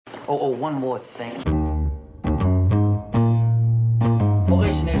Oh, one more thing. Well,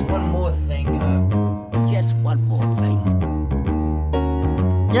 listen, there's one more thing. Just one more thing.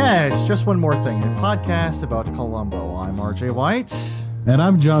 Yeah, it's Just One More Thing, a podcast about Columbo. I'm RJ White. And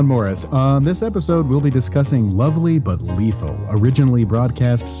I'm John Morris. On this episode, we'll be discussing Lovely But Lethal, originally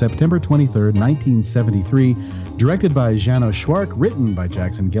broadcast September 23rd, 1973, directed by Jano Schwark, written by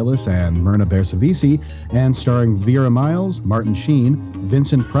Jackson Gillis and Myrna Bersavisi, and starring Vera Miles, Martin Sheen,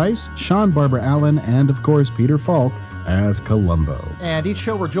 Vincent Price, Sean Barbara Allen, and, of course, Peter Falk as Columbo. And each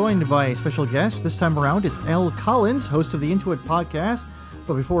show we're joined by a special guest. This time around, it's Elle Collins, host of the Into It podcast.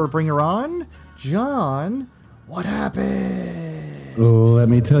 But before we bring her on, John, what happened? Oh, let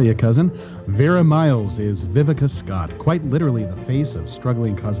me tell you, cousin. Vera Miles is Vivica Scott, quite literally the face of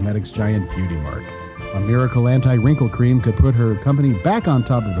struggling cosmetics giant Beauty Mark. A miracle anti-wrinkle cream could put her company back on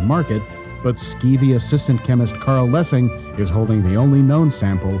top of the market, but skeevy assistant chemist Carl Lessing is holding the only known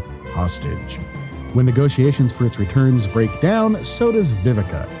sample hostage. When negotiations for its returns break down, so does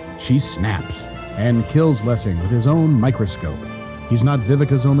Vivica. She snaps and kills Lessing with his own microscope. He's not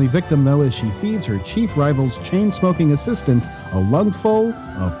Vivica's only victim, though, as she feeds her chief rival's chain-smoking assistant a lungful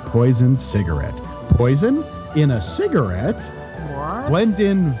of poisoned cigarette. Poison in a cigarette? What? Blend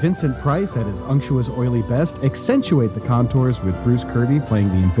in Vincent Price at his unctuous, oily best, accentuate the contours with Bruce Kirby playing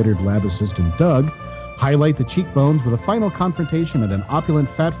the embittered lab assistant Doug, highlight the cheekbones with a final confrontation at an opulent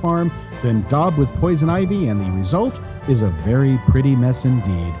fat farm, then daub with poison ivy, and the result is a very pretty mess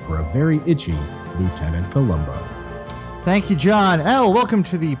indeed for a very itchy Lieutenant Columbo. Thank you, John. Elle, welcome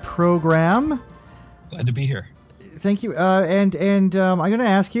to the program. Glad to be here. Thank you. And I'm going to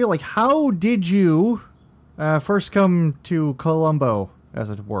ask you, how did you first come to Columbo,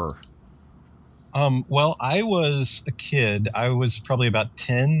 as it were? Well, I was a kid. I was probably about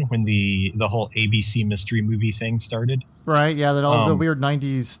 10 when the whole ABC mystery movie thing started. Right, yeah, that all the weird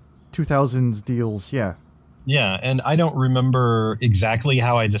 90s, 2000s deals, yeah. Yeah, and I don't remember exactly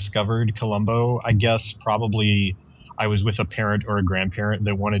how I discovered Columbo. I guess probably I was with a parent or a grandparent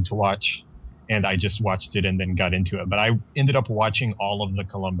that wanted to watch, and I just watched it and then got into it. But I ended up watching all of the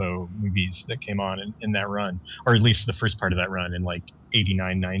Columbo movies that came on in that run, or at least the first part of that run in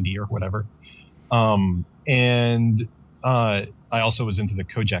 89, 90 or whatever. I also was into the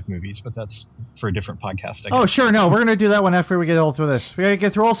Kojak movies, but that's for a different podcast, I guess. Oh, sure. No, we're going to do that one after we get all through this. We got to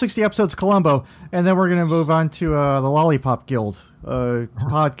get through all 60 episodes of Columbo, and then we're going to move on to the Lollipop Guild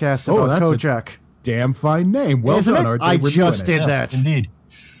podcast about Kojak. Damn fine name. Well Isn't done, it? RJ. I just did that. Indeed.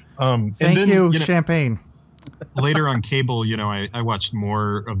 Thank you, Champagne. Later on cable, I watched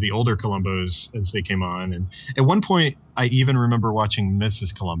more of the older Columbos as they came on. And at one point, I even remember watching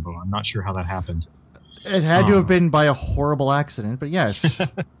Mrs. Columbo. I'm not sure how that happened. It had to have been by a horrible accident, but yes.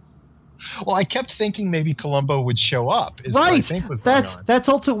 Well, I kept thinking maybe Columbo would show up. Is right. What I think was going on. That's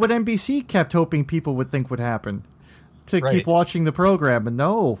also what NBC kept hoping people would think would happen. To keep watching the program. And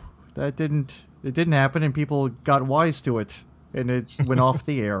no, that didn't. It didn't happen, and people got wise to it, and it went off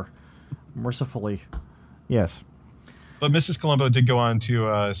the air, mercifully. Yes. But Mrs. Columbo did go on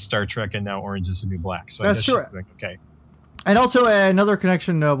to Star Trek and now Orange is the New Black, so that's I guess true. she's doing okay. And also another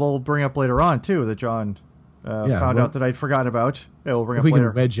connection we'll bring up later on, too, that John found out that I'd forgotten about. Yeah, we'll bring up later. We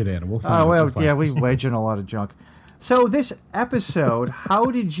can wedge it in. We'll find yeah, we wedge in a lot of junk. So this episode, how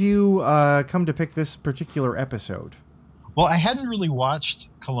did you come to pick this particular episode? Well, I hadn't really watched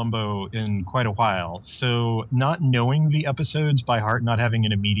Columbo in quite a while, so not knowing the episodes by heart, not having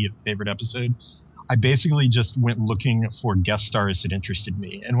an immediate favorite episode, I basically just went looking for guest stars that interested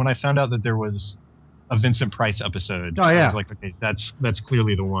me. And when I found out that there was a Vincent Price episode, I was like, okay, that's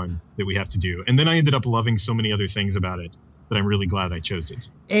clearly the one that we have to do. And then I ended up loving so many other things about it that I'm really glad I chose it.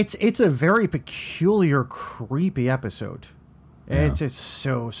 It's a very peculiar, creepy episode. Yeah. It's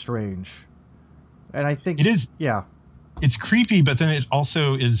so strange. And I think it is. Yeah. It's creepy, but then it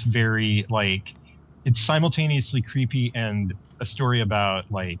also is very, it's simultaneously creepy and a story about,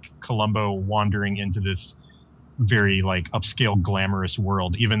 Columbo wandering into this very, upscale, glamorous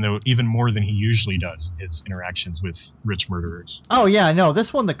world, even more than he usually does in his interactions with rich murderers. Oh, yeah, no,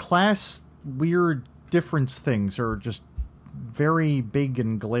 this one, the class weird difference things are just very big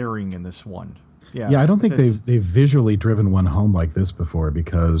and glaring in this one. Yeah, I don't think they've visually driven one home like this before,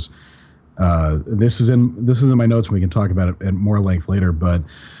 because... this is in my notes, and we can talk about it at more length later, but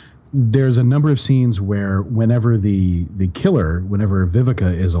there's a number of scenes where whenever whenever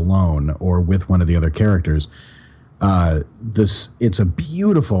Vivica is alone or with one of the other characters, it's a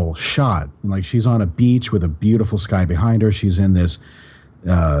beautiful shot. She's on a beach with a beautiful sky behind her. She's in this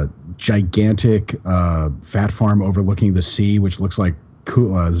gigantic fat farm overlooking the sea, which looks like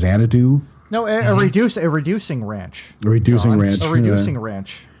Xanadu. No, a reducing ranch. A reducing ranch. A reducing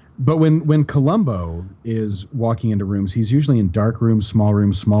ranch. But when Columbo is walking into rooms, he's usually in dark rooms,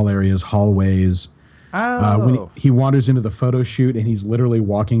 small areas, hallways. Oh. When he wanders into the photo shoot and he's literally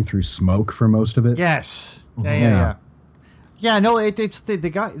walking through smoke for most of it. Yes. Yeah. No, it's the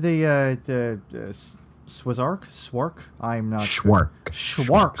guy, the Swark. I'm not Schwark.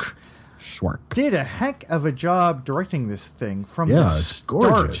 Schwark did a heck of a job directing this thing from the it's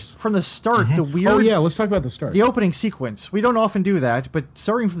gorgeous. From the start, the weird. Oh yeah, let's talk about the start. The opening sequence. We don't often do that, but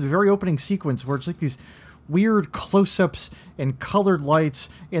starting from the very opening sequence, where it's like these weird close-ups and colored lights,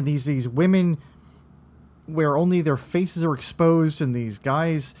 and these women where only their faces are exposed, and these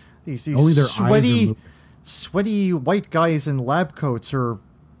guys, these only their eyes sweaty white guys in lab coats are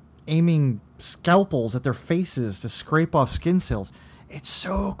aiming scalpels at their faces to scrape off skin cells. It's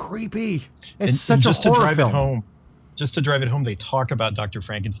so creepy. It's such a horror film. Just to drive it home, they talk about Dr.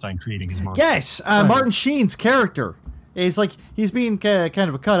 Frankenstein creating his monster. Yes, Martin Sheen's character is like, he's being kind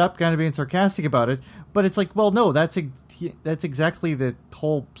of a cut up, kind of being sarcastic about it, but it's like, well, no, that's exactly the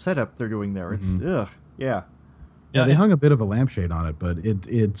whole setup they're doing there. It's Yeah, they hung a bit of a lampshade on it, but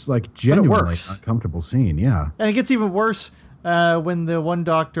it's like genuinely an uncomfortable scene. Yeah, and it gets even worse when the one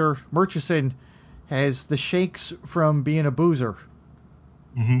doctor, Murchison, has the shakes from being a boozer.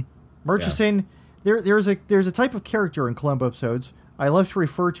 Mm-hmm. Murchison, there's a type of character in Columbo episodes I love to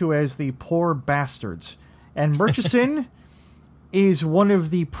refer to as the poor bastards, and Murchison is one of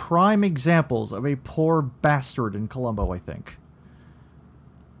the prime examples of a poor bastard in Columbo, I think.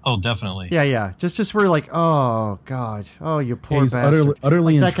 Oh, definitely. Yeah. Just where you're like, oh god, oh you poor he's bastard,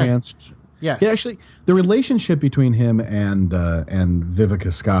 utterly like entranced. Yes. Yeah, actually, the relationship between him and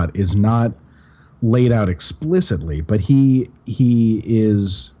Vivica Scott is not laid out explicitly, but he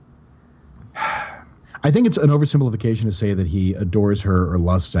is. I think it's an oversimplification to say that he adores her or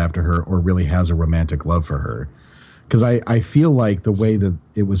lusts after her or really has a romantic love for her, because I feel like the way that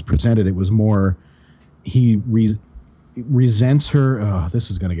it was presented, it was more he resents her. Oh,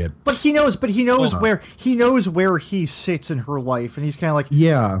 this is gonna get. But he knows where he sits in her life, and he's kind of like,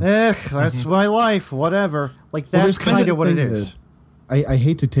 that's my life, whatever. Like that's kind of what it is. I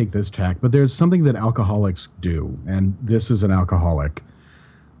hate to take this tack, but there's something that alcoholics do, and this is an alcoholic.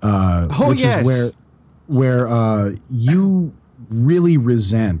 Which is where you really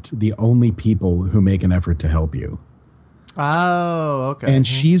resent the only people who make an effort to help you. Oh, okay. And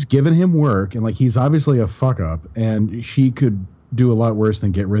she's given him work, and like he's obviously a fuck up, and she could do a lot worse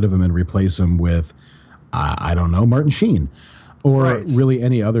than get rid of him and replace him with, I don't know, Martin Sheen, or really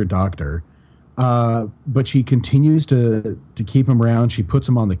any other doctor. But she continues to keep him around. She puts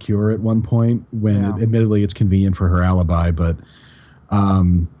him on the cure at one point when admittedly it's convenient for her alibi, but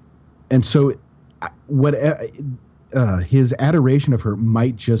and so what his adoration of her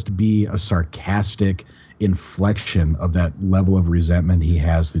might just be a sarcastic inflection of that level of resentment he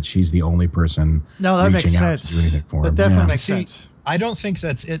has that she's the only person reaching out to do anything for him. That definitely makes sense. I don't think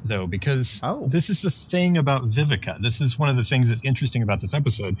that's it, though, because this is the thing about Vivica. This is one of the things that's interesting about this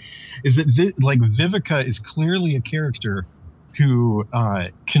episode, is that Vivica is clearly a character who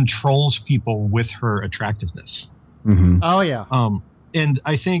controls people with her attractiveness. Mm-hmm. Oh, yeah. And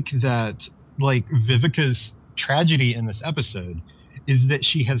I think that, like, Vivica's tragedy in this episode is that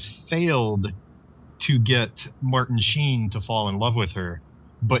she has failed to get Martin Sheen to fall in love with her,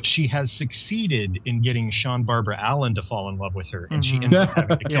 but she has succeeded in getting Sean Barbara Allen to fall in love with her, and she ends up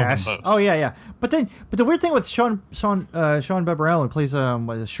having to kill them both. Oh yeah. But the weird thing with Sean Barbara Allen plays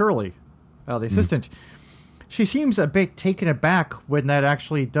Shirley, the assistant. She seems a bit taken aback when that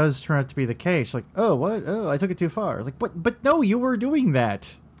actually does turn out to be the case. Like, oh, what? Oh, I took it too far. Like, but no, you were doing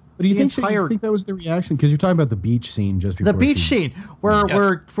that. But do you think that was the reaction? Because you're talking about the beach scene just before. The beach scene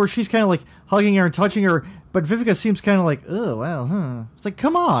where she's kind of like hugging her and touching her, but Vivica seems kind of like, oh, well, huh. It's like,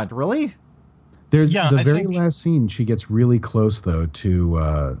 come on, really? There's the very last scene. She gets really close though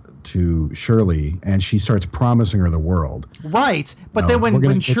to Shirley, and she starts promising her the world. Right, but then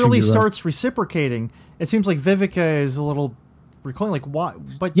when Shirley starts reciprocating, it seems like Vivica is a little recoiling. Like,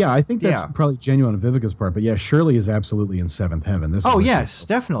 what? But yeah, I think that's probably genuine on Vivica's part. But yeah, Shirley is absolutely in seventh heaven. This. Yes,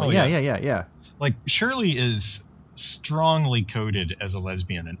 definitely. Yeah. Like, Shirley is strongly coded as a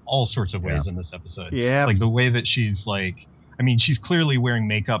lesbian in all sorts of ways in this episode. Yeah, like the way that she's like. I mean, she's clearly wearing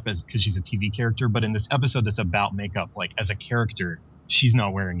makeup because she's a TV character, but in this episode that's about makeup, like as a character, she's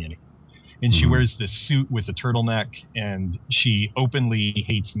not wearing any. And she wears this suit with a turtleneck, and she openly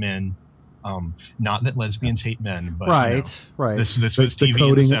hates men. Not that lesbians hate men, but right. This was TV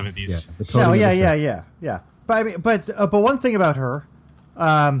in the 70s. Yeah. But I mean, but one thing about her,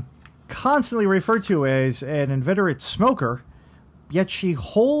 constantly referred to as an inveterate smoker, yet she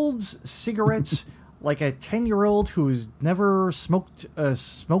holds cigarettes like a 10-year-old who's never smoked a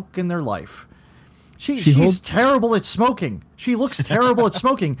smoke in their life. She's terrible at smoking. She looks terrible at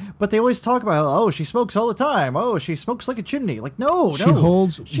smoking, but they always talk about, oh, she smokes all the time. Oh, she smokes like a chimney. Like, no.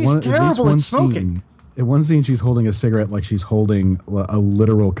 She's terrible at smoking. In one scene, she's holding a cigarette like she's holding a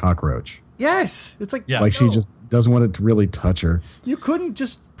literal cockroach. Yes. It's like, she just doesn't want it to really touch her. You couldn't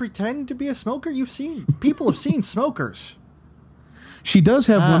just pretend to be a smoker. People have seen smokers. She does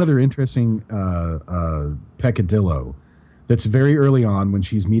have one other interesting peccadillo that's very early on when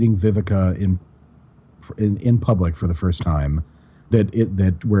she's meeting Vivica in public for the first time,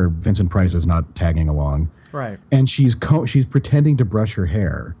 that where Vincent Price is not tagging along, right? And she's pretending to brush her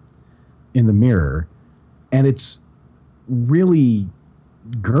hair in the mirror, and it's really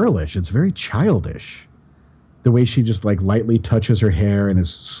girlish. It's very childish, the way she just like lightly touches her hair and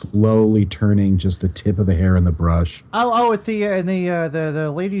is slowly turning just the tip of the hair in the brush. At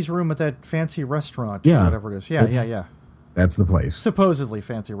the ladies' room at that fancy restaurant, whatever it is. Yeah. That's the place. Supposedly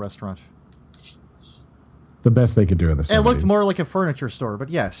fancy restaurant. The best they could do in the 70s. It looked more like a furniture store, but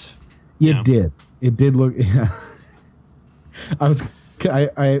yes. It did. It did look... Yeah. I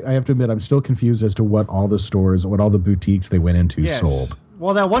have to admit, I'm still confused as to what all the boutiques they went into sold.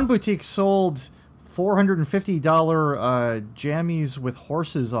 Well, that one boutique sold $450 jammies with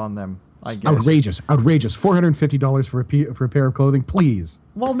horses on them, I guess. Outrageous. $450 for a pair of clothing, please.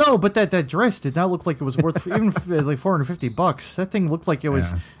 Well, no, but that dress did not look like it was worth even like $450. That thing looked like it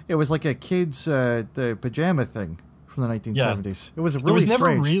was like a kid's the pajama thing from the 1970s. Yeah. It was really strange.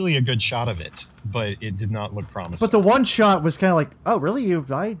 Never really a good shot of it, but it did not look promising. But the one shot was kind of like, oh, really?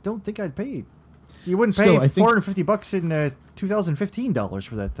 I don't think I'd pay. You wouldn't pay $450 in 2015 dollars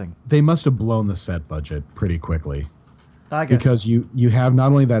for that thing. They must have blown the set budget pretty quickly. I guess. Because you have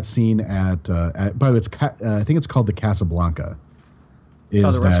not only that scene at by the way, I think it's called the Casablanca. The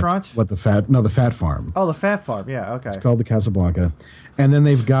restaurant? The Fat Farm. Oh, the Fat Farm. Yeah, okay. It's called the Casablanca. And then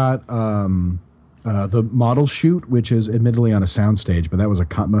they've got the model shoot, which is admittedly on a soundstage, but that was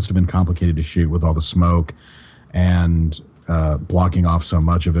must have been complicated to shoot with all the smoke and blocking off so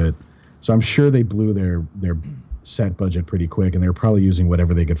much of it. So I'm sure they blew their set budget pretty quick, and they were probably using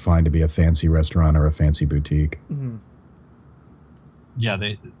whatever they could find to be a fancy restaurant or a fancy boutique. Mm-hmm. Yeah,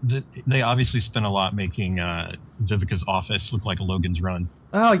 they obviously spent a lot making Vivica's office look like a Logan's Run.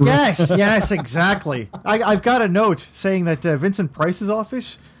 Oh, yes, exactly. I've got a note saying that Vincent Price's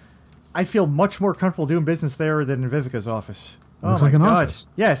office, I'd feel much more comfortable doing business there than in Vivica's office. Looks like an office.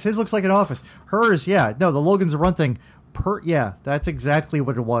 Yes, his looks like an office. Hers, the Logan's Run thing, that's exactly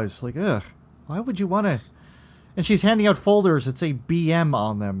what it was. Like, ugh, why would you want to... And she's handing out folders that say BM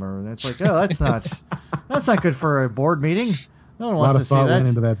on them, or it's like, oh, that's not good for a board meeting. No one wants to see that. A lot of thought went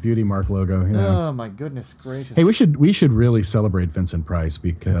into that Beauty Mark logo. Oh my goodness gracious! Hey, we should really celebrate Vincent Price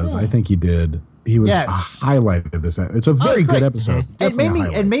because I think he was a highlight of this. It's a very good episode. It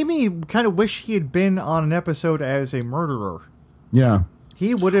made me kind of wish he had been on an episode as a murderer. Yeah,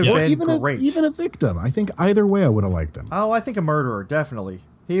 he would have been great. Even a victim. I think either way, I would have liked him. Oh, I think a murderer definitely.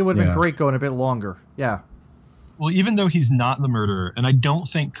 He would have been great going a bit longer. Yeah. Well, even though he's not the murderer, and I don't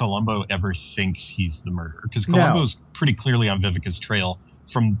think Columbo ever thinks he's the murderer, because Columbo's pretty clearly on Vivica's trail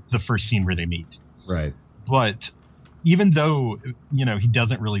from the first scene where they meet. Right. But even though, he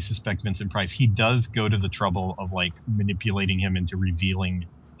doesn't really suspect Vincent Price, he does go to the trouble of, like, manipulating him into revealing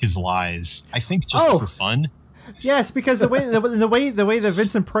his lies, I think just for fun. Yes, because the way that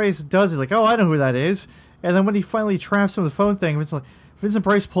Vincent Price does is like, oh, I know who that is. And then when he finally traps him with the phone thing, Vincent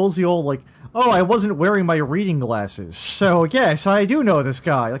Price pulls the old, like, oh, I wasn't wearing my reading glasses, so yes, I do know this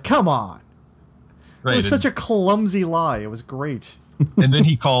guy. Like, come on. Right. It was such a clumsy lie. It was great. And then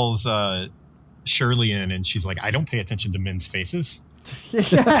he calls Shirley in, and she's like, I don't pay attention to men's faces.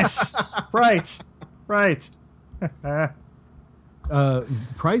 Yes. Right.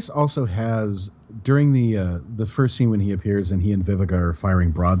 Price also has, during the first scene when he appears and he and Vivica are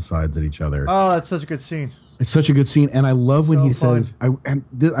firing broadsides at each other. Oh, that's such a good scene. It's such a good scene, and I love when he says,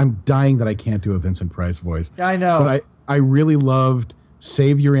 I'm dying that I can't do a Vincent Price voice. Yeah, I know. But I really loved,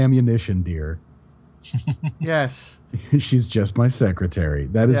 save your ammunition, dear. Yes. She's just my secretary.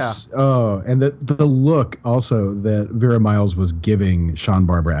 That is, and the look also that Vera Miles was giving Sean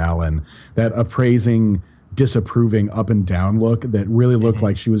Barbara Allen, that appraising, disapproving up and down look that really looked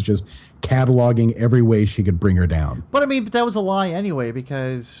like she was just cataloging every way she could bring her down. But that was a lie anyway,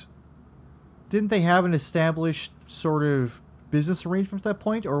 because didn't they have an established sort of business arrangement at that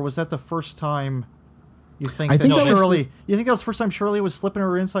point, or was that the first time you think that was the first time Shirley was slipping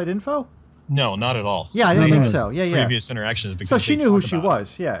her inside info? No, not at all. Yeah, I didn't think so. Yeah. Previous interactions. So she knew who she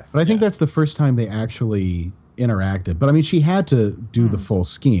was, yeah. But I think that's the first time they actually interacted. But she had to do the full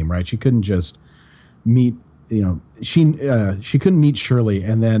scheme, right? She couldn't just meet, she couldn't meet Shirley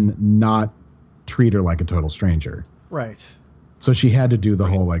and then not treat her like a total stranger. Right. So she had to do the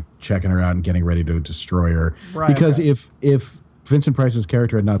whole like checking her out and getting ready to destroy her. Right. Because if Vincent Price's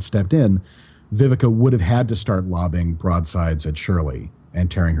character had not stepped in, Vivica would have had to start lobbing broadsides at Shirley and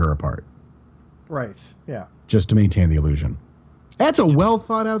tearing her apart. Right. Yeah. Just to maintain the illusion. That's a well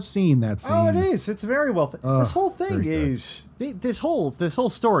thought out scene. That scene. Oh, it is. It's very well. This whole thing very is this whole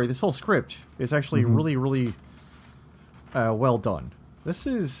story, this whole script is actually really, really well done. This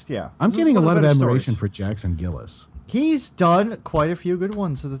is I'm this getting is a one lot of the better admiration stories. for Jackson Gillis. He's done quite a few good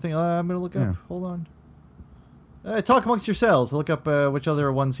ones. So the thing I'm going to look up. Hold on. Talk amongst yourselves. Look up which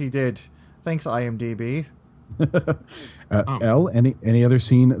other ones he did. Thanks, IMDb. Elle, any other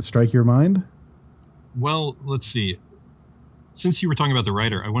scene strike your mind? Well, let's see. Since you were talking about the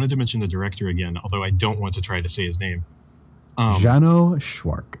writer, I wanted to mention the director again, although I don't want to try to say his name. Jano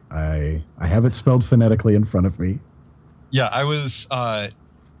Schwark. I have it spelled phonetically in front of me. Yeah, I was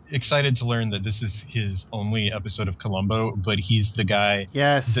excited to learn that this is his only episode of Columbo, but he's the guy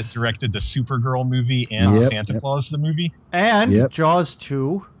that directed the Supergirl movie and Santa Claus the movie. And Jaws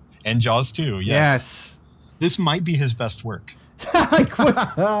 2. And Jaws 2, yes. This might be his best work.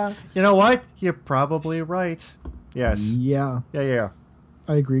 You know what? You're probably right. Yes. Yeah.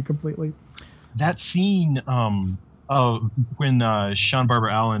 I agree completely. That scene when Sean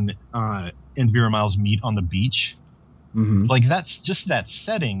Barbara Allen and Vera Miles meet on the beach, like that's just that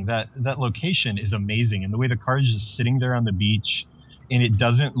setting, that location is amazing. And the way the car is just sitting there on the beach, and it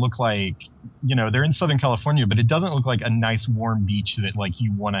doesn't look like, they're in Southern California, but it doesn't look like a nice warm beach that like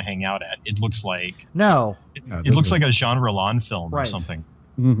you want to hang out at. It looks like it looks like a Jean Roland film or something.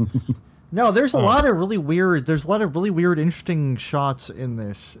 No, there's a lot of really weird. There's a lot of really weird, interesting shots in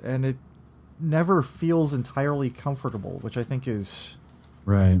this, and it never feels entirely comfortable, which I think is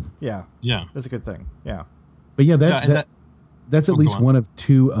right. Yeah, that's a good thing. Yeah, but that's at least one of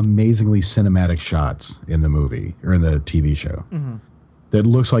two amazingly cinematic shots in the movie or in the TV show that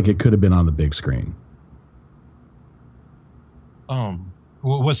looks like it could have been on the big screen.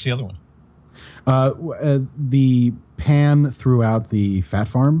 What's the other one? The pan throughout the fat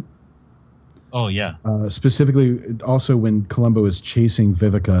farm. Oh, yeah. Specifically, also when Columbo is chasing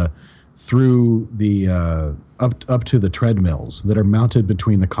Vivica through the up to the treadmills that are mounted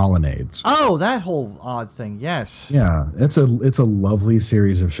between the colonnades. Oh, that whole odd thing. Yes. Yeah, it's a lovely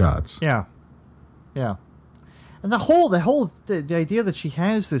series of shots. Yeah. And the idea that she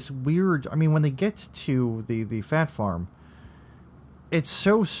has this weird. I mean, when they get to the fat farm, it's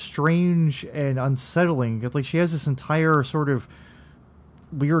so strange and unsettling. Like she has this entire sort of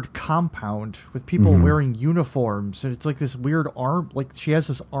weird compound with people wearing uniforms, and it's like this weird like she has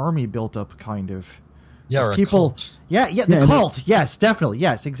this army built up, kind of. Yeah, or people. A cult. The cult. Yes, definitely.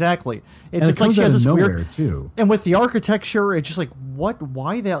 Yes, exactly. It's like she has this weird too. And with the architecture, it's just like what?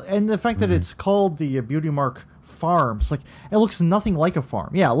 Why that? And the fact that it's called the Beauty Mark Farms, like it looks nothing like a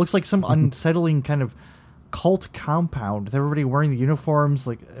farm. Yeah, it looks like some unsettling kind of cult compound with everybody wearing the uniforms,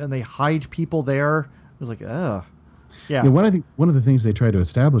 like, and they hide people there. It was like, ugh. Yeah. One of the things they try to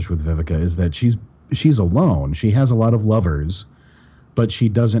establish with Vivica is that she's alone. She has a lot of lovers, but she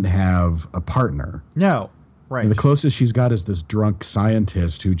doesn't have a partner. No, right. And the closest she's got is this drunk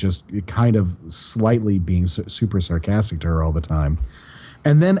scientist who just kind of slightly being super sarcastic to her all the time.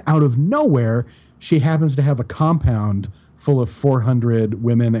 And then out of nowhere, she happens to have a compound full of 400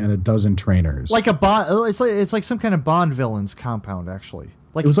 women and a dozen trainers. Like a Bond. It's like some kind of Bond villain's compound, actually.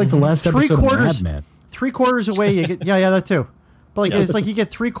 Like it was like the last episode of Mad Men. 3/4 away, you get that too. But like it's like you get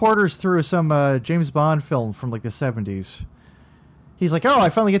 3/4 through some James Bond film from like the 70s. He's like, oh, I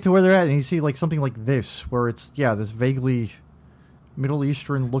finally get to where they're at, and you see like something like this, where it's this vaguely Middle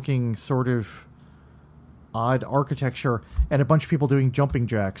Eastern looking sort of odd architecture, and a bunch of people doing jumping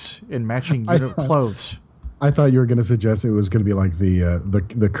jacks in matching clothes. I thought you were going to suggest it was going to be like the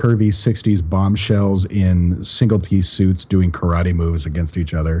curvy 60s bombshells in single piece suits doing karate moves against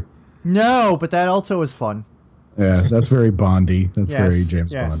each other. No, but that also is fun. Yeah, that's very Bondy. That's very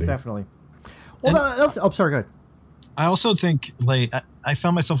James Bondy. Yes, definitely. Well, sorry, go ahead. I also think, like, I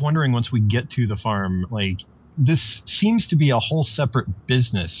found myself wondering once we get to the farm, like, this seems to be a whole separate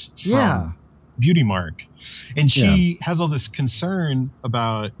business from Beauty Mark. And she has all this concern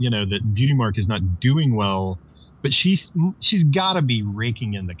about, that Beauty Mark is not doing well, but she's got to be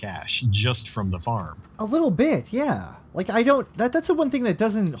raking in the cash just from the farm. A little bit, yeah. Like, that's the one thing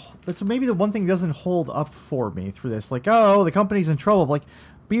that's maybe the one thing that doesn't hold up for me through this. Like, oh, the company's in trouble. Like,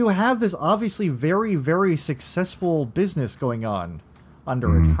 but you have this obviously very, very successful business going on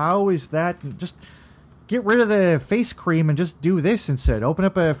under it. How is that? Just get rid of the face cream and just do this instead. Open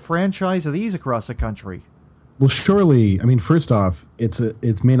up a franchise of these across the country. Well, surely, I mean, first off,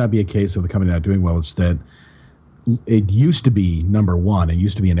 it may not be a case of the company not doing well. It's that it used to be number one. It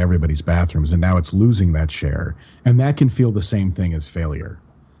used to be in everybody's bathrooms, and now it's losing that share. And that can feel the same thing as failure.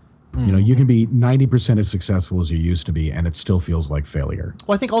 You know, you can be 90% as successful as you used to be, and it still feels like failure.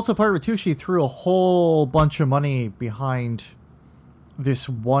 Well, I think also part of it, too, she threw a whole bunch of money behind this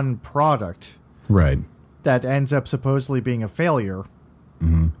one product. Right. That ends up supposedly being a failure.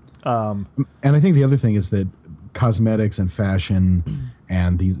 Mm-hmm. And I think the other thing is that cosmetics and fashion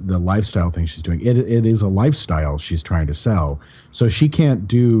and the lifestyle thing she's doing, it is a lifestyle she's trying to sell. So she can't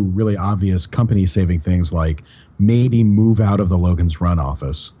do really obvious company-saving things like maybe move out of the Logan's Run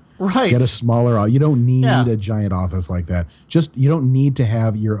office. Right. Get a smaller. You don't need a giant office like that. You don't need to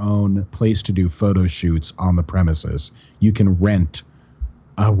have your own place to do photo shoots on the premises. You can rent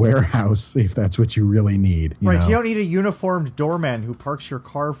a warehouse if that's what you really need. You know? You don't need a uniformed doorman who parks your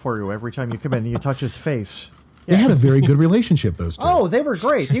car for you every time you come in and you touch his face. They had a very good relationship, those two. Oh, they were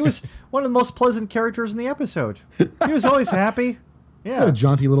great. He was one of the most pleasant characters in the episode. He was always happy. Yeah. Had a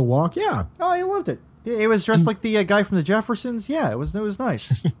jaunty little walk. Yeah. Oh, I loved it. He was dressed like the guy from the Jeffersons. Yeah, it was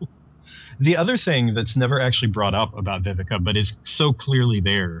nice. The other thing that's never actually brought up about Vivica, but is so clearly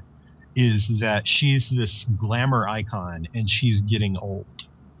there, is that she's this glamour icon and she's getting old.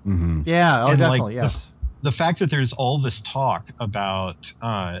 Mm-hmm. Yeah, and definitely, yes. The fact that there's all this talk about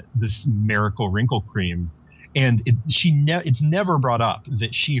this miracle wrinkle cream, and it's never brought up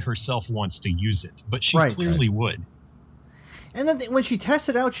that she herself wants to use it, but she clearly would. And then when she tests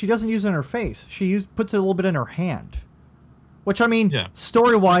it out, she doesn't use it on her face. She puts it a little bit in her hand. Which, I mean,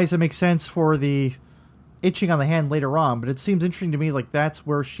 story-wise, it makes sense for the itching on the hand later on, but it seems interesting to me like that's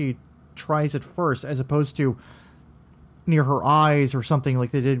where she tries it first, as opposed to near her eyes or something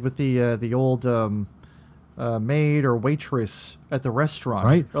like they did with the old maid or waitress at the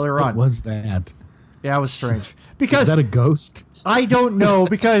restaurant earlier on. What was that? Yeah, it was strange. Because is that a ghost? I don't know,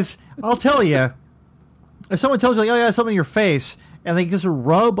 because I'll tell you, if someone tells you, like, oh, yeah, something in your face, and they just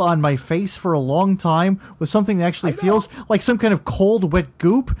rub on my face for a long time with something that actually feels like some kind of cold, wet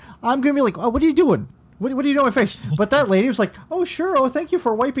goop, I'm going to be like, oh, what are you doing? What are you doing on my face? But that lady was like, oh, sure, oh, thank you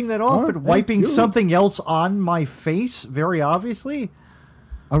for wiping that off, but wiping something else on my face, very obviously.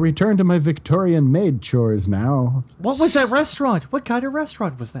 I'll return to my Victorian maid chores now. What was that restaurant? What kind of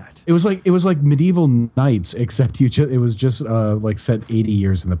restaurant was that? It was like medieval knights, except it was just like set 80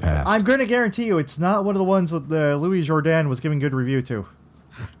 years in the past. I'm going to guarantee you it's not one of the ones that Louis Jourdan was giving good review to.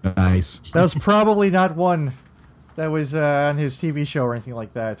 Nice. That was probably not one that was on his TV show or anything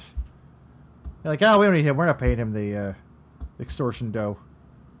like that. They're like, oh, we don't need him. We're not paying him the extortion dough.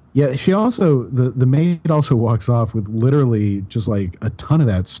 Yeah, she also, the maid also walks off with literally just like a ton of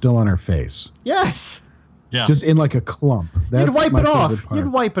that still on her face. Yes. Yeah. Just in like a clump. You'd wipe it off.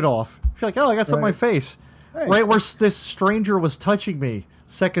 You'd wipe it off. You're like, oh, I got something on my face. Nice. Right where this stranger was touching me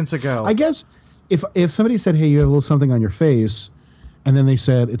seconds ago. I guess if somebody said, hey, you have a little something on your face, and then they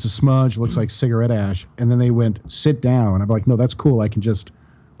said, it's a smudge, looks like cigarette ash, and then they went, sit down, I'm like, no, that's cool. I can just,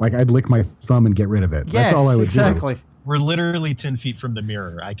 like, I'd lick my thumb and get rid of it. Yes, that's all I would do. Exactly. We're literally 10 feet from the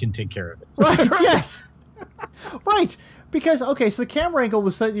mirror. I can take care of it. Right, yes. Right. Because, okay, so the camera angle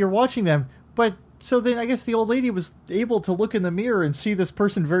was that you're watching them, but so then I guess the old lady was able to look in the mirror and see this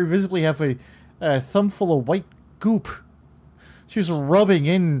person very visibly have a thumb full of white goop. She was rubbing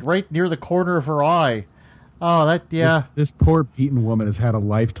in right near the corner of her eye. Oh, that, yeah. This poor beaten woman has had a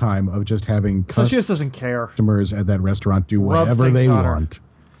lifetime of just having so she just doesn't care. Customers at that restaurant do whatever they want.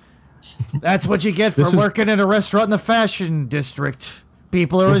 That's what you get for working in a restaurant in the fashion district.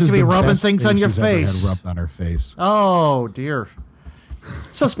 People are always going to be rubbing things on your face. Ever had rubbed on her face. Oh, dear.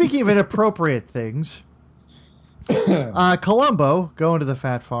 So speaking of inappropriate things, Columbo going to the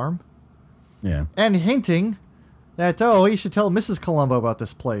fat farm. Yeah. And hinting that, oh, you should tell Mrs. Columbo about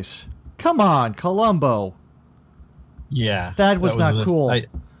this place. Come on, Columbo. Yeah. That was not cool.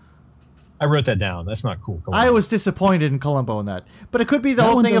 I wrote that down. That's not cool. Columbo. I was disappointed in Columbo in that. But it could be the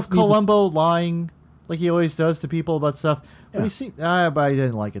whole thing of Columbo lying like he always does to people about stuff. But but I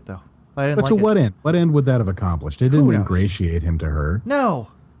didn't like it, though. But to what end? What end would that have accomplished? It didn't ingratiate him to her. No.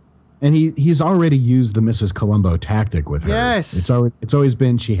 And he's already used the Mrs. Columbo tactic with her. Yes. It's always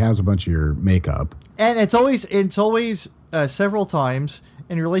been she has a bunch of your makeup. And it's always several times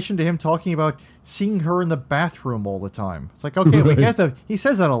in relation to him talking about seeing her in the bathroom all the time. It's like, okay, we get that. He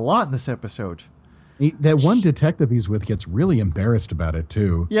says that a lot in this episode. That one detective he's with gets really embarrassed about it,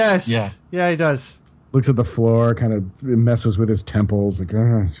 too. Yes. Yeah, he does. Looks at the floor, kind of messes with his temples. Like,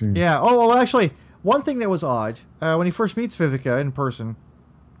 oh, geez. Yeah. Oh, well, actually, one thing that was odd, when he first meets Vivica in person,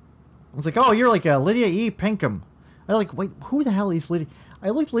 It's like, oh, you're like Lydia E. Pinkham. I'm like, wait, who the hell is Lydia? I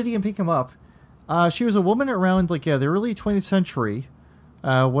looked Lydia Pinkham up. She was a woman around like the early 20th century.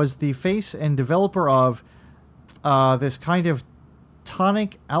 Was the face and developer of this kind of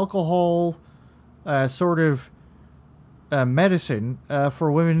tonic alcohol sort of medicine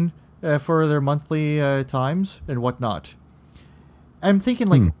for women for their monthly times and whatnot. I'm thinking,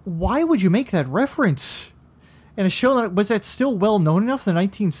 like, why would you make that reference? And a show that was that still well known enough in the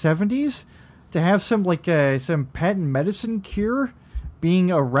 1970s to have some like some patent medicine cure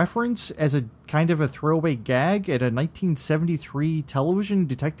being a reference as a kind of a throwaway gag at a 1973 television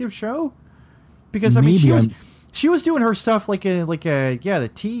detective show? Because I mean, she was doing her stuff like the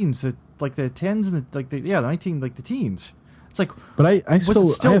teens, like the tens and the teens. It's like, but I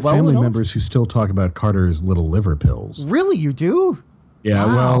have family members who still talk about Carter's little liver pills. Really, you do? Yeah,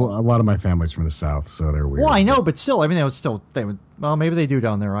 wow. Well, a lot of my family's from the South, so they're weird. Well, I know, but still, I mean, well, maybe they do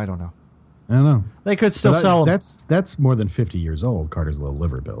down there. I don't know. I don't know. They could still sell them. That's more than 50 years old, Carter's little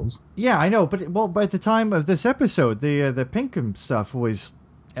liver pills. Yeah, I know, but at the time of this episode, the Pinkham stuff was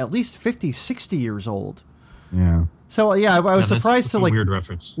at least 50, 60 years old. Yeah. So, yeah, I was surprised that's to, like, weird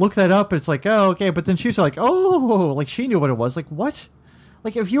reference. Look that up. It's like, oh, okay, but then she was like, oh, like, she knew what it was. Like, what?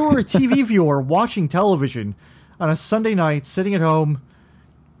 Like, if you were a TV viewer watching television on a Sunday night, sitting at home,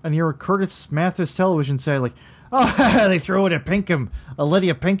 and you're a Curtis Mathis television set, like, oh, they throw in a Pinkham, a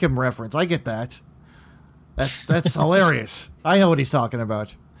Lydia Pinkham reference. I get that. That's hilarious. I know what he's talking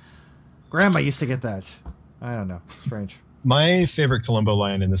about. Grandma used to get that. I don't know. Strange. My favorite Columbo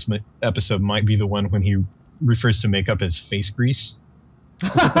line in this episode might be the one when he refers to makeup as face grease.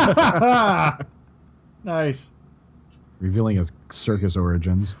 Nice. Revealing his circus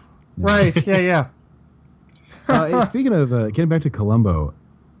origins. Yeah. Right, yeah. Speaking of, getting back to Columbo,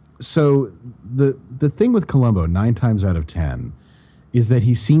 so the thing with Columbo, 9 times out of 10, is that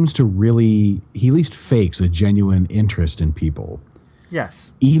he seems to he at least fakes a genuine interest in people.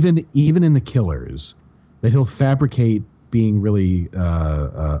 Yes. Even in the killers, that he'll fabricate being really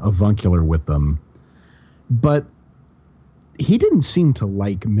avuncular with them. But he didn't seem to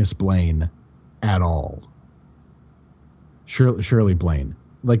like Miss Blaine at all. Shirley Blaine.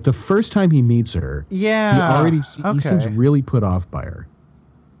 Like, the first time he meets her, he seems really put off by her.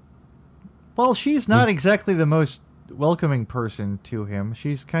 Well, she's not exactly the most welcoming person to him.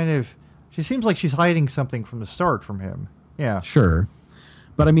 She seems like she's hiding something from the start from him. Yeah. Sure.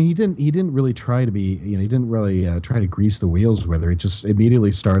 But I mean, he didn't really try to be, he didn't really try to grease the wheels with her. It just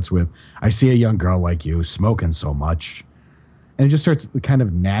immediately starts with, I see a young girl like you smoking so much. And it just starts kind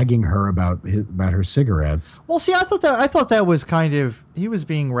of nagging her about her cigarettes. Well, see, I thought that was kind of, he was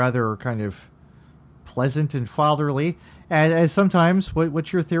being rather kind of pleasant and fatherly. As sometimes,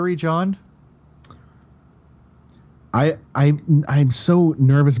 what's your theory, John? I'm so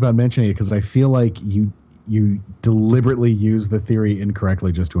nervous about mentioning it because I feel like you deliberately use the theory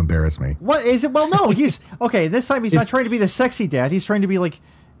incorrectly just to embarrass me. What is it? Well, no, he's okay. This time he's not trying to be the sexy dad. He's trying to be like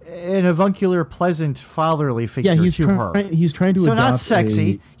an avuncular, pleasant, fatherly figure to her. He's trying to adopt not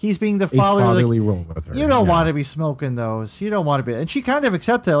sexy. He's being the fatherly role with her. You don't want to be smoking those. You don't want to be. And she kind of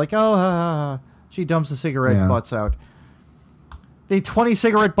accepts it. Like, she dumps the cigarette butts out. The 20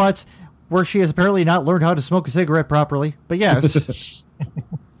 cigarette butts where she has apparently not learned how to smoke a cigarette properly. But yes.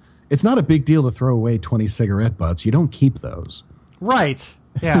 It's not a big deal to throw away 20 cigarette butts. You don't keep those. Right.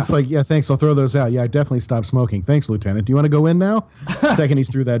 Yeah. It's like, yeah, thanks. I'll throw those out. Yeah, I definitely stopped smoking. Thanks, Lieutenant. Do you want to go in now? Second he's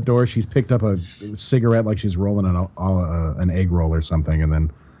through that door, she's picked up a cigarette like she's rolling an egg roll or something, and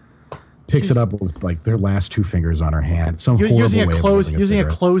then picks it up with like their last 2 fingers on her hand. Some horrible using way using a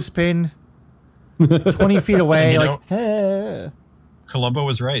clothespin 20 feet away. Columbo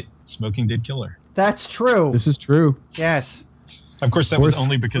was right. Smoking did kill her. That's true. This is true. Yes. Of course, that was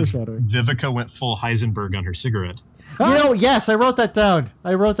only because Vivica went full Heisenberg on her cigarette. Yes, I wrote that down.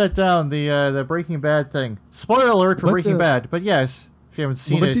 The Breaking Bad thing. Spoiler alert for Breaking Bad, but yes, if you haven't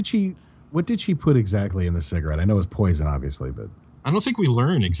seen it. What did she put exactly in the cigarette? I know it was poison, obviously, but I don't think we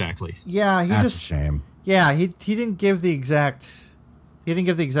learn exactly. Yeah, that's a shame. Yeah, he didn't give the exact. He didn't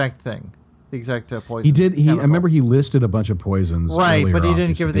give the exact thing. The exact poison. He did. I remember he listed a bunch of poisons. Right, but he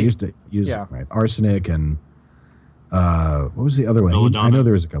didn't give They used to use right, arsenic and. What was the other one? I know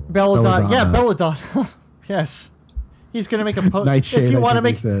there was a couple. Belladonna. Yeah, Belladonna. Yes. He's going to make a potion. Nightshade. If you want to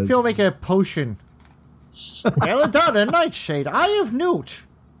make a potion. Belladonna, Nightshade, Eye of Newt.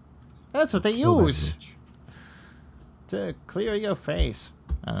 That's what they use to clear your face.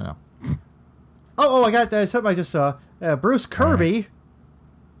 I don't know. I got something I just saw. Bruce Kirby. Right.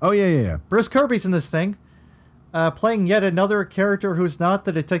 Oh, yeah. Bruce Kirby's in this thing. Playing yet another character who's not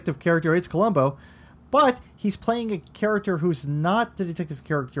the detective character. It's Columbo. But he's playing a character who's not the detective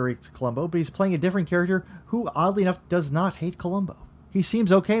character hates Columbo, but he's playing a different character who, oddly enough, does not hate Columbo. He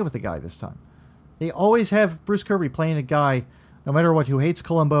seems okay with the guy this time. They always have Bruce Kirby playing a guy, no matter what, who hates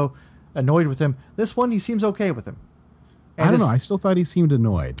Columbo, annoyed with him. This one, he seems okay with him. And I don't know. I still thought he seemed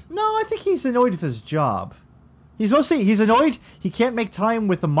annoyed. No, I think he's annoyed with his job. He's annoyed he can't make time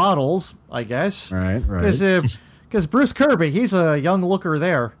with the models, I guess. Right. Because Bruce Kirby, he's a young looker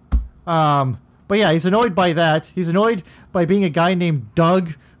there. But yeah, he's annoyed by that. He's annoyed by being a guy named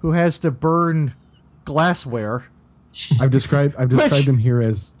Doug who has to burn glassware. I've described him here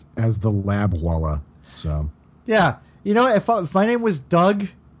as the lab walla. So yeah, if my name was Doug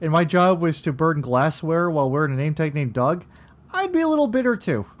and my job was to burn glassware while wearing a name tag named Doug, I'd be a little bitter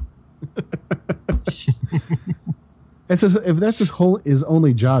too. If that's his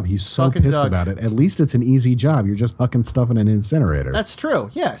only job, he's so Fucking pissed Doug. about it. At least it's an easy job. You're just hucking stuff in an incinerator. That's true.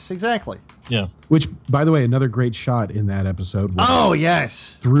 Yes, exactly. Yeah. Which, by the way, another great shot in that episode. Oh,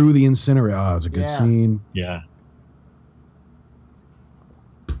 yes. Through the incinerator. Oh, it was a good scene. Yeah.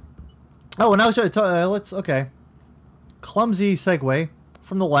 Oh, and now okay. Clumsy segue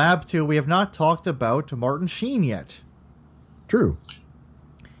from the lab to we have not talked about Martin Sheen yet. True.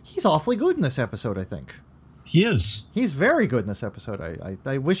 He's awfully good in this episode, I think. He is. He's very good in this episode.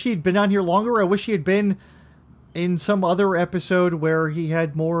 I wish he'd been on here longer. I wish he had been in some other episode where he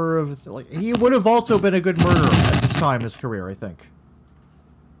had more of... he would have also been a good murderer at this time in his career, I think.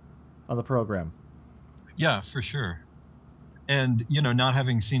 On the program. Yeah, for sure. And, not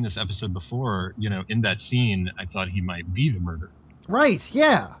having seen this episode before, in that scene, I thought he might be the murderer. Right,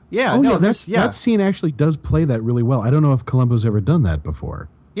 yeah. Yeah, Oh, no, that scene actually does play that really well. I don't know if Columbo's ever done that before.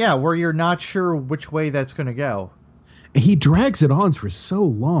 Yeah, where you're not sure which way that's going to go. He drags it on for so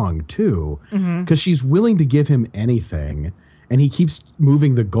long, too, because she's willing to give him anything, and he keeps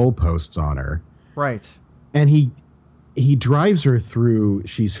moving the goalposts on her. Right. And he drives her through.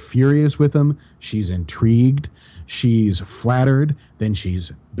 She's furious with him. She's intrigued. She's flattered. Then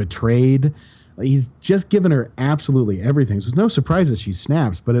she's betrayed. He's just given her absolutely everything. So it's no surprise that she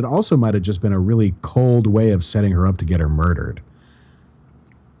snaps, but it also might have just been a really cold way of setting her up to get her murdered.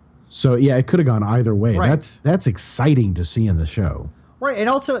 So yeah, it could have gone either way. Right. That's exciting to see in the show. Right, and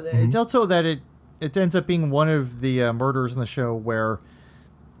also it's also that it ends up being one of the murders in the show where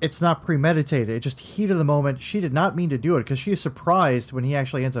it's not premeditated. It just heat of the moment. She did not mean to do it because she is surprised when he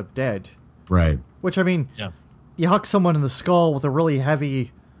actually ends up dead. Right. Which, I mean, you huck someone in the skull with a really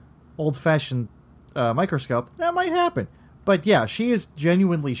heavy, old-fashioned microscope, that might happen. But yeah, she is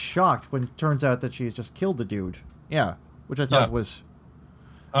genuinely shocked when it turns out that she's just killed the dude. Yeah, which I thought was...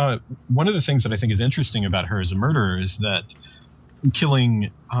 one of the things that I think is interesting about her as a murderer is that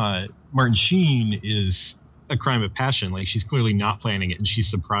killing Martin Sheen is a crime of passion. Like, she's clearly not planning it, and she's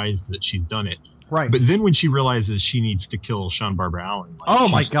surprised that she's done it. Right. But then when she realizes she needs to kill Sean Barbara Allen,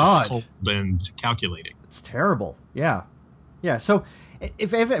 my God, cold and calculating. It's terrible. Yeah, yeah. So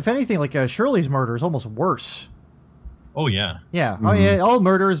if anything, like Shirley's murder is almost worse. Oh yeah. Yeah. Oh yeah. All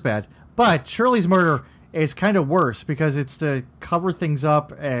murder is bad, but Shirley's murder is kind of worse because it's to cover things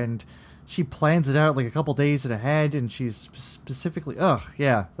up, and she plans it out like a couple days ahead, and she's specifically,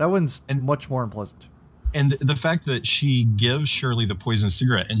 that one's much more unpleasant. And the fact that she gives Shirley the poison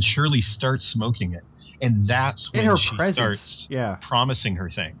cigarette, and Shirley starts smoking it, and that's when she starts promising her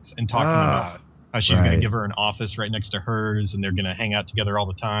things and talking about how she's going to give her an office right next to hers, and they're going to hang out together all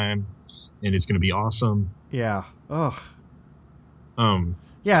the time, and it's going to be awesome. Yeah. Ugh.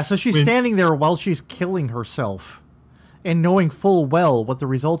 Yeah, so she's standing there while she's killing herself and knowing full well what the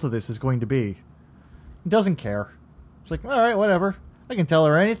result of this is going to be. Doesn't care. It's like, all right, whatever. I can tell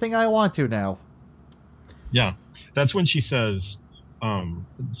her anything I want to now. Yeah, that's when she says,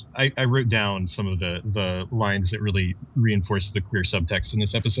 I wrote down some of the lines that really reinforce the queer subtext in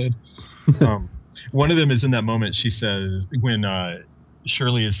this episode. One of them is in that moment she says, when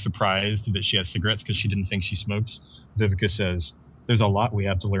Shirley is surprised that she has cigarettes because she didn't think she smokes, Vivica says, "There's a lot we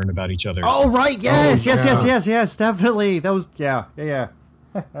have to learn about each other." Oh, right. Yes, yes, definitely. That was, yeah. Yeah.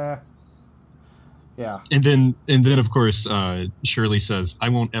 And then of course, Shirley says, "I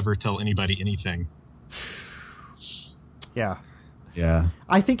won't ever tell anybody anything." Yeah. Yeah.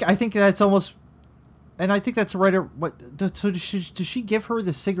 I think that's almost, and I think that's right. So does she give her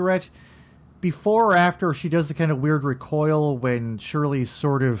the cigarette before or after she does the kind of weird recoil when Shirley's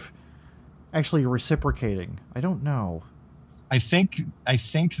sort of actually reciprocating? I don't know. I think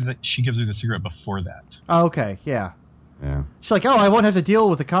that she gives her the cigarette before that. Oh, okay, yeah. Yeah. She's like, I won't have to deal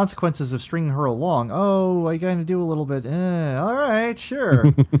with the consequences of stringing her along. Oh, I gotta do a little bit. All right,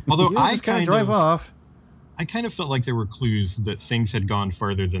 sure. Although I kind of drive off. I kind of felt like there were clues that things had gone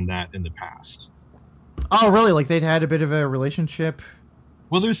farther than that in the past. Oh, really? Like they'd had a bit of a relationship?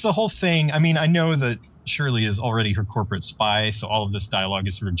 Well, there's the whole thing. I mean, I know that Shirley is already her corporate spy, so all of this dialogue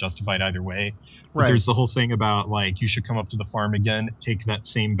is sort of justified either way. But there's the whole thing about, like, you should come up to the farm again, take that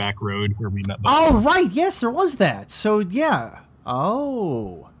same back road where we met. Oh, right. Yes, there was that. So, yeah.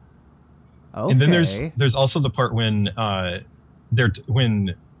 Oh. Okay. And then there's also the part when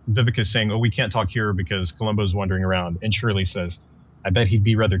when Vivica's saying, "Oh, we can't talk here because Columbo's wandering around," and Shirley says, "I bet he'd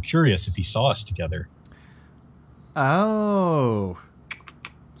be rather curious if he saw us together." Oh.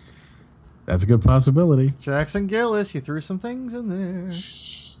 That's a good possibility. Jackson Gillis, you threw some things in there.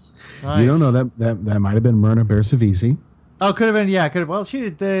 Nice. You don't know that might have been Myrna Bersavisi. Oh, could have been. Yeah, could have. Well, she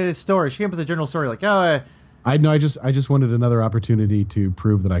did the story. She came up with the general story, like, I know. I just wanted another opportunity to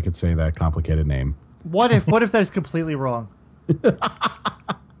prove that I could say that complicated name. What if that is completely wrong?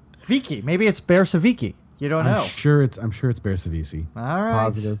 Vicky, maybe it's Bersaviki. You don't know. I'm sure it's Bersavisi. All right.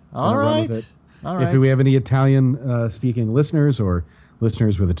 Positive. All right. All right. If we have any Italian speaking listeners or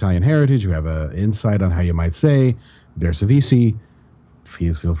listeners with Italian heritage who have an insight on how you might say Bersavisi,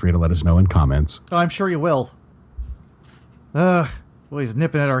 please feel free to let us know in comments. Oh, I'm sure you will. Well, he's